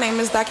 Hi, my name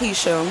is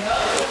Dakisha.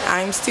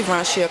 I'm Steve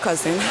Ranchier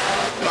cousin.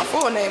 My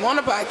full name on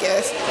the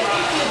podcast.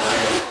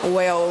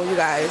 Well, you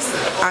guys,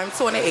 I'm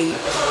 28.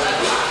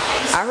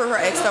 I heard her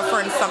ask her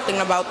friend something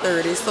about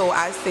 30, so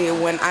I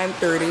said when I'm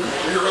 30,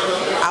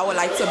 I would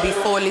like to be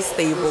fully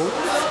stable.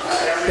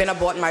 Then I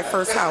bought my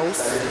first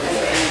house,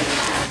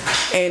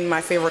 and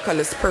my favorite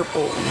color is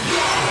purple.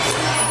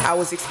 I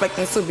was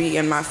expecting to be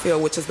in my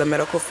field, which is the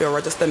medical field,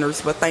 registered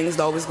nurse, but things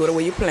don't always go the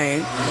way you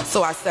plan.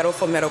 So I settled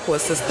for medical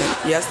assistant.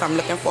 Yes, I'm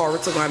looking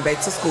forward to going back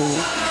to school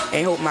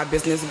and hope my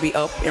business will be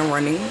up and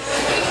running,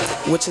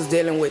 which is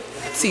dealing with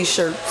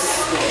t-shirts,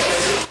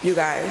 you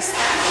guys.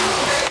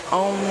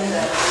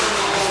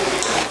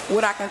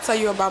 What I can tell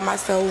you about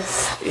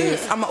myself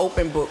is I'm an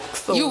open book.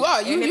 So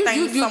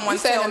anything someone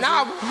tells you,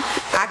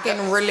 I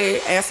can really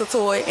answer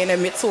to it and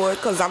admit to it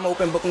because I'm an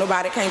open book.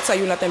 Nobody can tell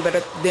you nothing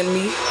better than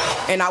me,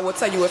 and I will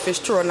tell you if it's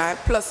true or not.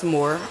 Plus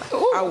more,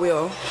 I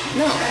will.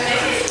 No.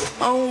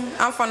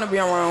 I'm fun to be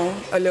around,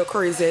 a little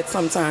crazy at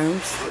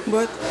sometimes,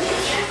 but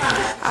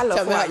I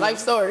love my life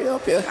story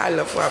up here. I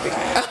love who I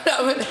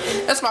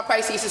became. That's my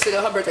Pisces sister.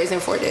 Her birthday's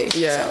in 4 days.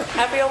 Yeah. So.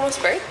 Happy almost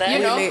birthday. You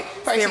know,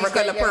 favorite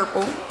color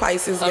purple.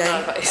 Pisces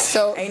gang.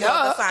 So ain't no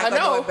other sign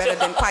gonna do it better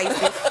than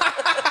Pisces.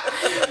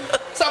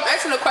 So I'm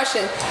asking a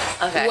question.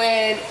 Okay.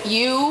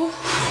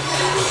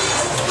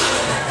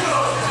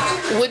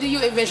 What do you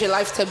envision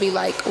life to be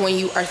like when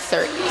you are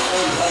 30?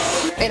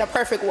 In a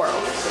perfect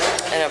world.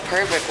 In a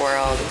perfect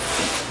world.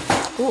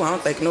 Ooh, I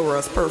don't think no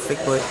world's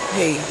perfect, but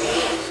hey,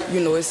 you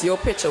know, it's your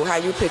picture, how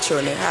you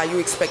picturing it, how you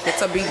expect it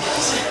to be.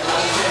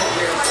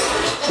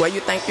 Where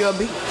you think you'll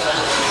be.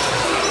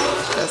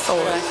 That's all.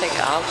 Where I think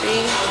I'll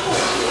be.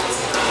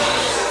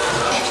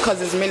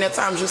 Because as many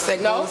times you say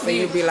no, and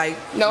you be like,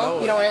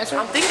 no, you don't want to answer?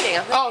 I'm thinking.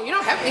 Oh, you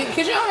don't have to.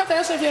 Because you don't have to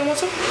answer if you don't want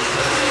to.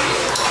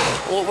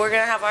 Well, we're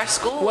going to have our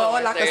school. Well,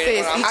 like I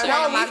said, I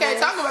know, we can't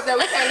talk about that.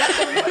 We can't let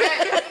them know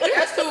that.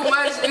 That's too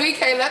much. We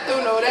can't let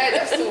them know that.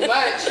 That's too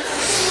much.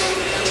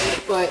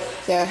 But,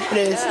 yeah, it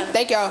is. Yeah.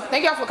 Thank y'all.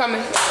 Thank y'all for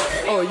coming.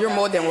 Oh, you're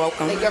more than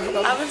welcome. Thank y'all for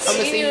coming. I haven't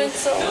seen you in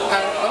so long.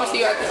 I'm going to see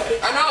you out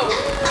there. I know.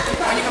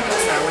 When you coming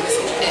outside, when it's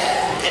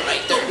in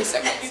like 30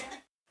 seconds.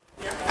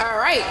 All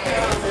right.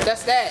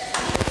 That's that.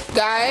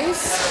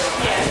 Guys.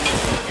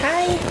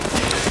 Hi.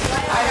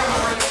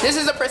 This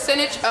is a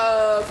percentage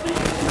of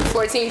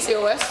 14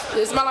 COS.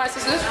 This is my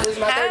licenses. This is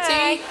my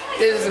 13.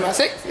 This is my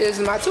 6. This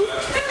is my 2.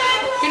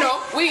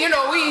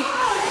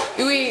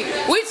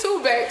 We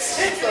 2 backs.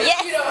 So,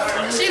 yes.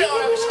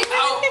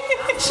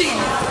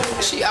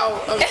 She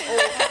out.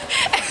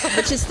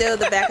 But you're still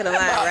the back of the line,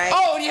 right?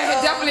 Oh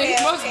yeah, definitely.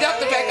 Most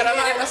definitely the back of the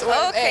line. That's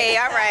what okay,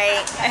 all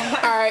right.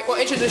 All right. Well,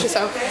 introduce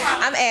yourself.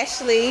 I'm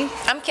Ashley.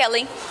 I'm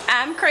Kelly.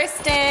 I'm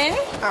Kristen.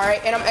 All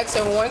right, and I'm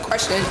asking one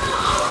question.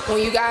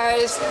 When you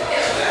guys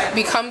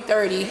become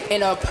 30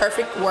 in a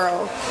perfect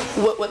world,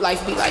 what would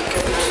life be like?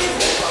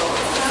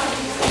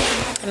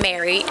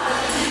 Married.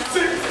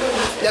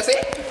 That's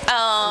it?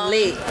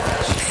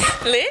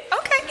 Lit?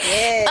 Okay.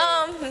 Yeah.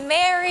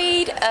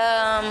 Married,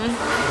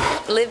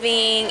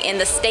 living in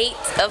the state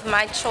of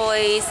my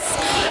choice,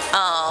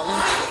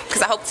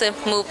 because I hope to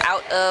move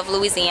out of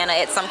Louisiana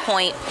at some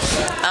point.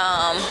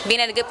 Being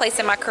at a good place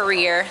in my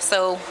career,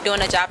 so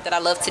doing a job that I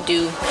love to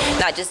do,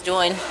 not just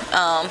doing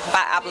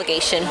by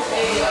obligation.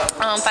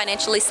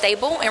 Financially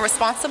stable and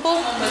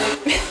responsible,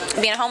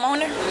 being a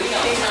homeowner.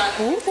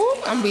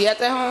 I'm gonna be at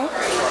that home.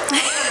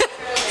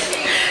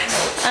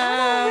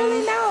 I don't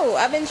really know.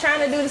 I've been trying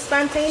to do the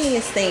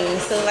spontaneous thing.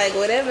 So, like,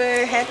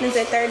 whatever happens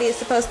at 30 is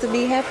supposed to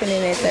be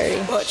happening at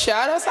 30. But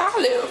shout out to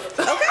Olive.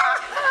 Okay.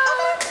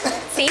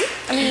 See?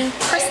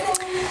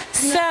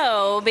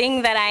 So,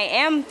 being that I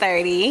am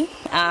 30,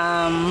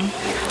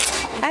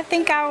 I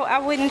think I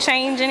wouldn't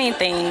change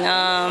anything.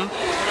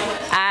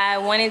 I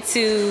wanted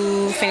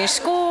to finish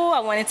school. I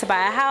I wanted to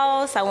buy a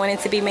house. I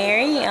wanted to be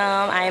married.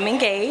 I am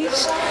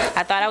engaged.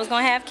 I thought I was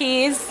going to have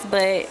kids,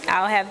 but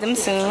I'll have them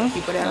soon.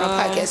 People that are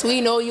on podcast,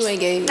 we know you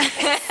engaged.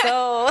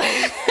 So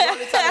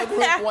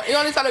you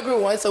only tell the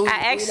group one, so we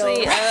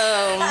actually,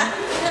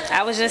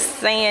 I was just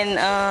saying,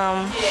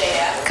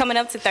 coming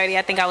up to 30,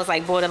 I think I was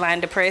like borderline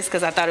depressed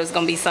because I thought it was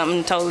gonna be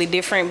something totally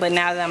different. But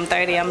now that I'm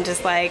 30, I'm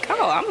just like,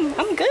 oh,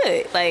 I'm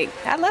good. Like,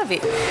 I love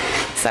it.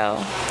 So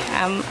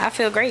I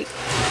feel great.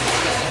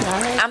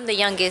 I'm the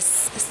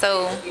youngest,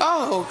 so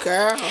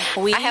girl,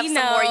 I have some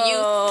more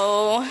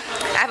youth.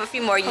 I have a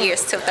few more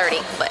years till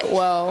 30, but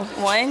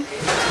 1,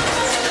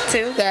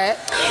 2.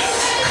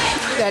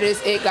 That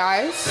is it,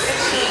 guys.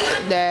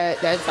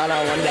 That's all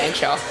I wanted to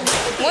ask y'all.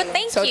 Well,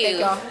 thank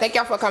you. Thank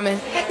y'all for coming.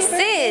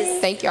 Sis,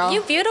 thank y'all.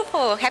 You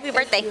beautiful. Happy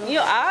birthday. You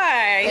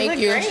are. Thank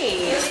you.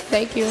 Great.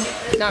 Thank you.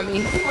 Not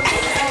me.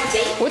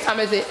 What time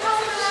is it?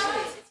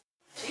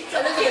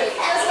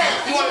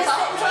 Elizabeth, you want to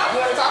talk?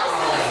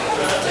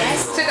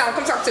 Sit down.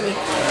 Come talk to me.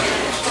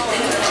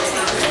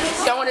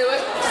 Y'all want to do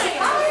it?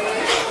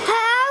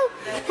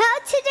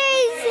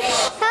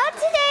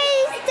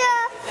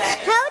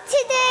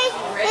 Today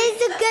is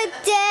a good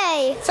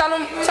day. Tell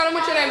them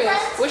what your name is.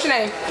 What's your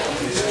name?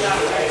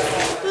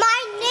 My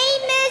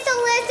name is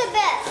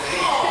Elizabeth.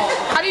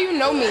 How do you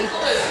know me?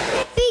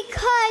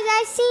 Because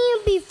I seen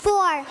you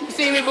before. You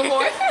seen me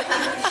before?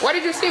 Where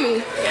did you see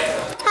me?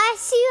 I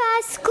see you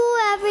at school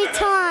every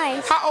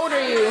time. How old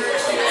are you?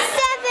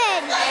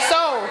 7.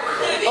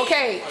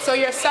 So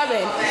you're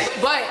 7,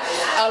 but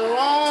a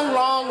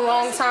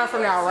long time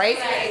from now, right?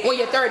 When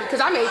you're 30,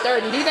 because I made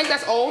 30. Do you think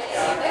that's old?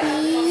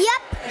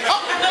 Yep.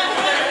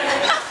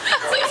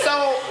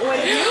 So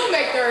when you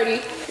make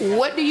 30,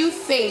 what do you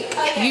think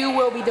you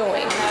will be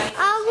doing?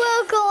 I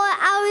will go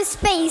outer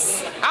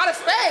space. Outer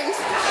space?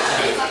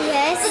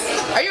 Yes.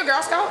 Are you a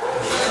Girl Scout?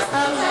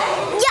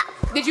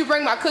 Yep. Did you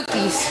bring my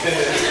cookies?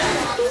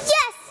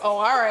 Yes. Oh,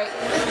 all right.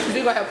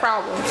 We're gonna have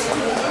problems.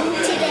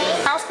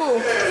 Today. How's school?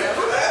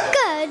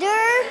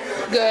 Gooder.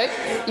 Good.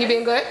 You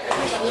been good?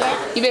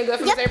 Yeah. You been good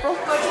for this April?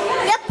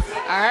 Yep.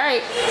 All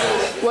right.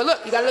 Well,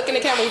 look, you gotta look in the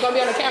camera. You're gonna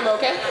be on the camera,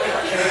 okay?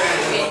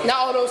 Not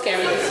all those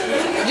cameras.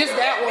 Just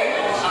that one.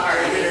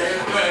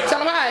 Tell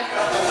them hi.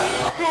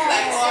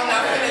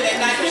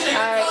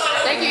 All right.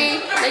 Thank you.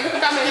 Thank you for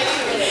coming.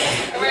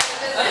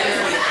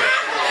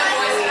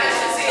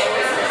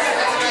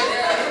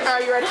 Are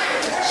you ready?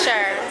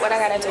 Sure. What I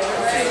gotta do?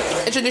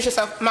 Introduce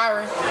yourself,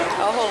 Myron.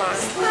 Oh, hold on.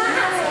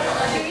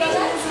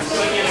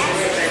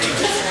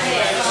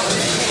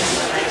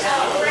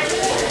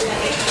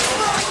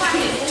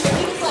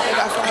 I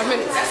got 5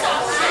 minutes.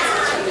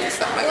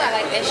 Oh, I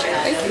like that shirt.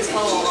 Thank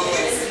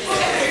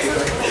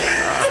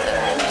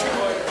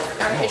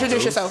you.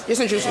 Introduce yourself.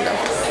 Just introduce yourself.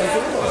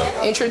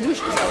 Introduce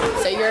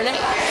yourself. Say your name.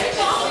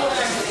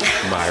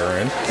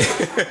 Myron.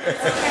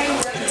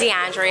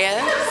 DeAndrea.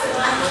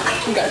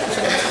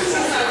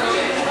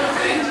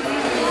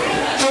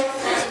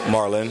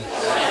 Marlon.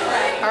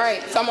 All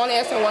right, so I'm only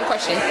asking one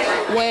question.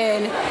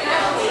 When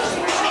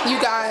you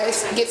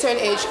guys get to an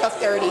age of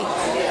 30,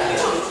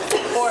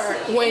 or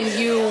when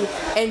you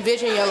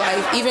envision your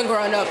life, even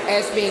growing up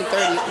as being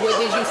 30, what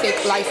did you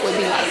think life would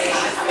be like?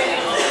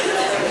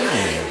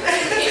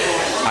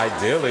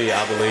 Ideally,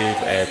 I believe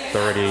at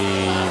 30,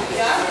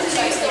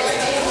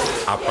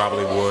 I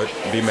probably would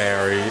be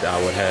married. I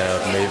would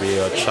have maybe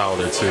a child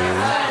or two.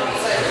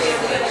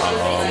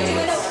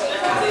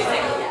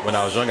 When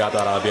I was younger, I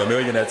thought I'd be a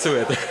millionaire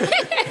too.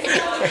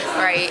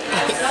 Right.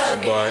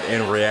 But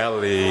in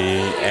reality,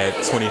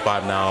 at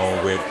 25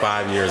 now, with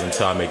 5 years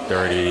until I make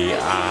 30,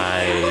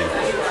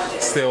 I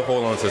still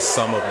hold on to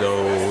some of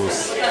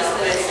those,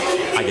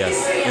 I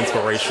guess,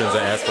 inspirations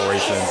and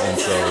aspirations. And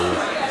so,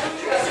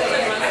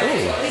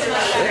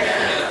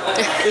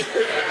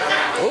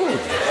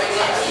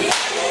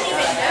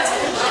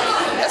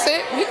 That's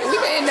it? We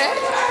can end that?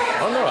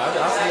 Oh no, I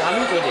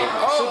need to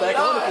sit back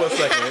on it for a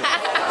second.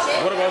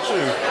 What about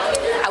you?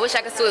 I wish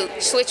I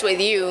could switch with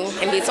you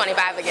and be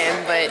 25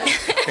 again, but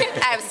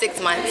I have 6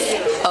 months.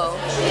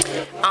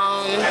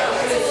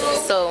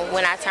 So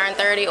when I turn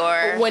 30,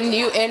 or when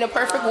you in a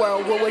perfect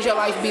world, what would your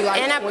life be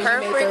like? In a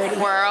perfect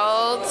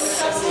world,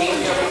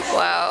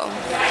 well,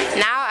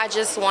 now I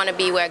just want to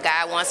be where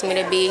God wants me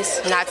to be,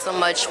 not so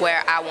much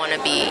where I want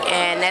to be.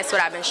 And that's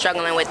what I've been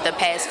struggling with the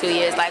past few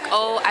years. Like,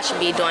 oh, I should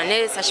be doing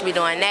this, I should be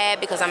doing that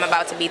because I'm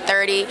about to be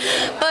 30.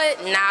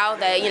 But now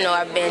that,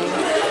 I've been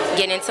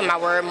getting into my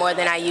word more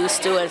than I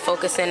used to and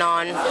focusing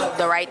on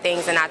the right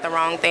things and not the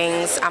wrong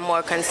things, I'm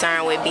more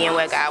concerned with being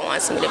where God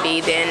wants me to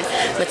be than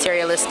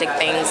materialistic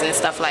things and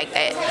stuff like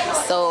that.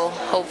 So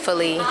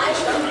hopefully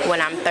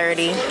when I'm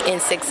 30 in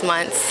 6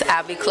 months,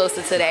 I'll be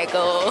closer to that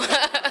goal. Go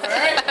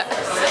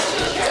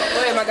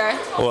ahead, my guy?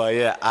 Well,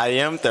 yeah, I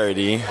am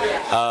 30.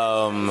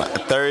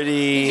 30.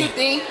 Did you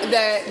think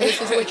that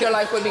this is what your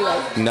life would be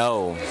like?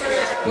 No,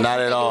 not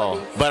at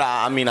all. But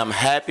I mean, I'm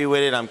happy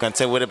with it. I'm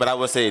content with it. But I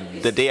would say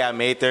the day I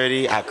made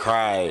 30, I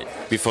cried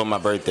before my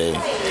birthday.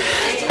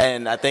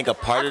 And I think a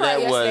part of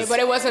that was... But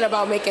it wasn't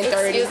about making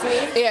 30.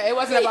 Yeah, it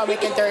wasn't about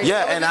making 30.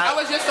 Yeah, and I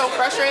was just so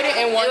frustrated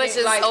and wanted, it was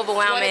just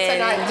overwhelming to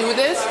not do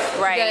this.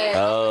 Right.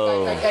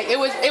 It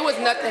was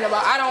nothing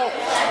about... I don't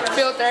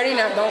feel 30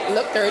 and I don't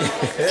look 30.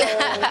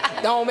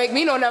 So don't make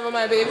me no never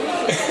mind, baby.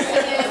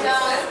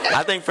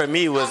 I think for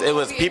me, it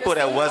was people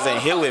that wasn't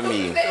here with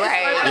me.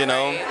 Right. You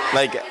know?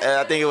 Like,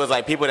 I think it was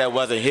like people that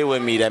wasn't here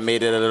with me that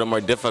made it a little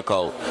more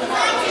difficult.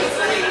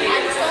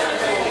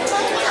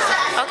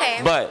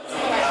 Okay. But...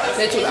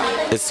 It's too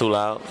loud. It's too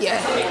loud?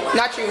 Yeah.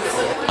 Not you.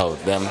 Oh,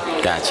 them.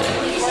 Gotcha.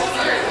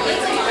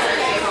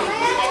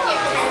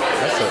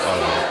 That's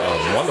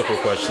a wonderful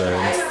question.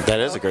 That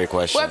is a great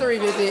question. We'll have to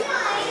revisit. I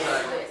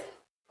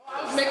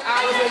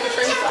was making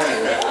sure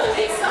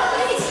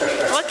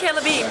What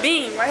Caleb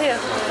Bean? Right here.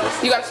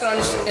 You got to sit on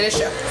this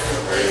show.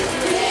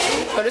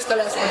 So this is the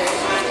last one.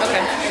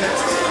 Okay.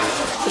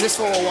 So this is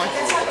 401.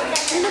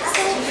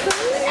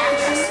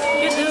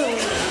 You do.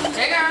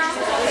 Hey, girl.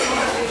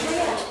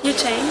 You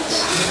changed?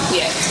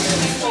 Yeah.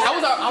 I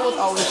was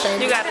always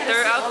changing. You got a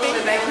third outfit?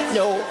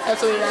 No,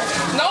 absolutely not.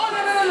 No.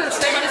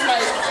 Stay by this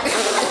mic.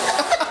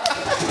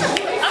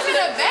 I'm in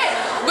the back.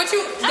 But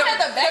I'm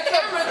at the back.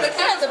 The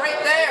camera's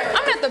right there.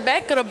 I'm at the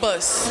back of the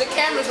bus. The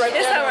camera's right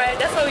there. It's all right.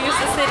 That's where we used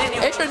to sit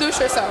anyway. Introduce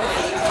yourself.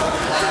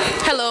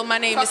 Hello, my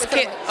name is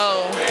Kit.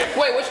 Oh.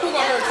 Wait, which who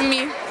gonna hurt?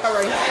 Me. All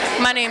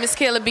right. My name is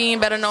Kayla Bean,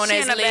 better known She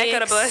as in the Legs.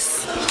 back of the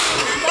bus.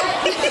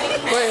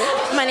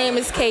 Wait. My name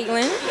is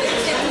Caitlin.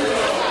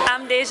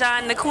 I'm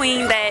Dejan, the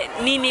queen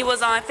that Nene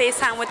was on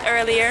FaceTime with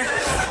earlier.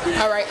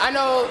 All right. I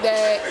know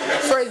that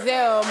for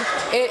them,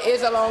 it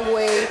is a long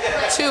way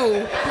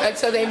too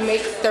until they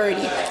make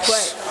 30.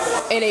 But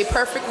in a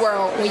perfect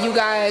world, when you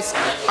guys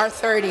are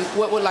 30,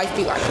 what would life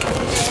be like?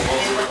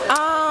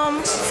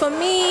 For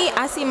me,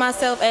 I see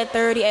myself at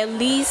 30 at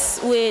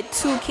least with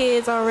 2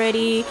 kids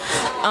already,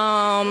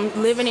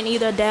 living in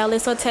either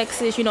Dallas or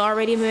Texas,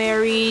 already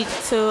married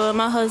to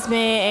my husband,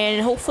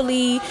 and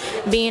hopefully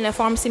being a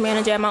pharmacy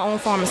manager at my own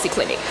pharmacy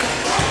clinic.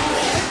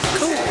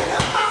 Cool.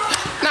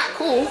 Not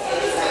cool.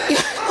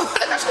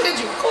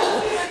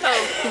 Cool.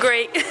 Oh,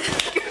 great.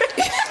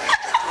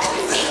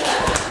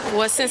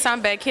 Well, since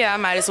I'm back here, I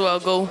might as well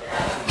go.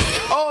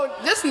 Oh,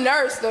 this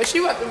nurse though, she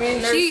about to be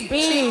nurse.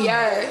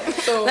 Yeah.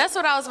 So. That's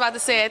what I was about to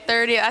say at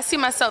 30. I see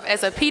myself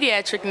as a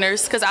pediatric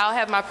nurse because I'll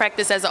have my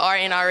practice as an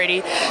RN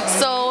already.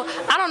 So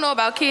I don't know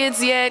about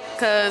kids yet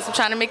because I'm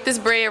trying to make this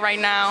bread right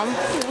now.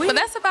 But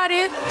that's about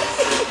it.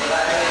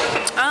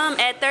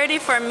 At 30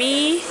 for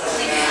me,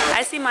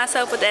 I see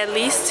myself with at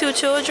least 2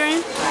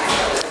 children.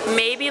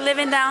 Maybe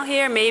living down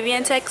here, maybe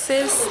in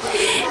Texas.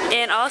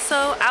 And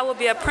also, I will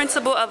be a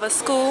principal of a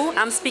school.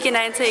 I'm speaking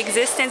that into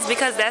existence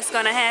because that's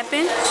going to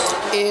happen.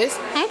 Is?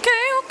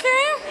 Okay.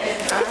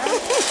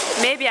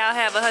 Maybe I'll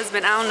have a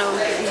husband. I don't know.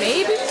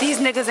 Maybe. These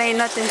niggas ain't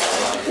nothing.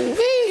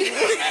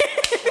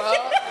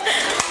 Well,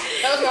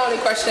 that was my only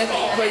question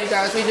for you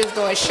guys. We just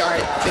doing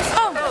short.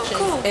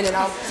 Cool. In and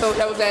out. So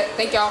that was that.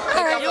 Thank y'all.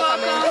 Thank y'all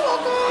for coming.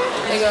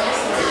 Thank y'all.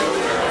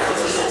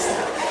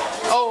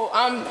 Oh,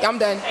 I'm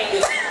done.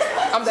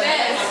 I'm done.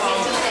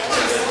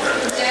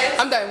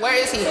 I'm done. Where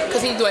is he?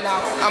 Because he's doing it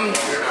now.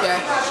 Yeah.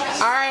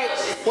 All right.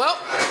 Well,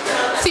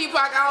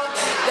 Tee-Pac out.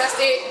 That's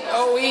it.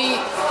 Oh, we...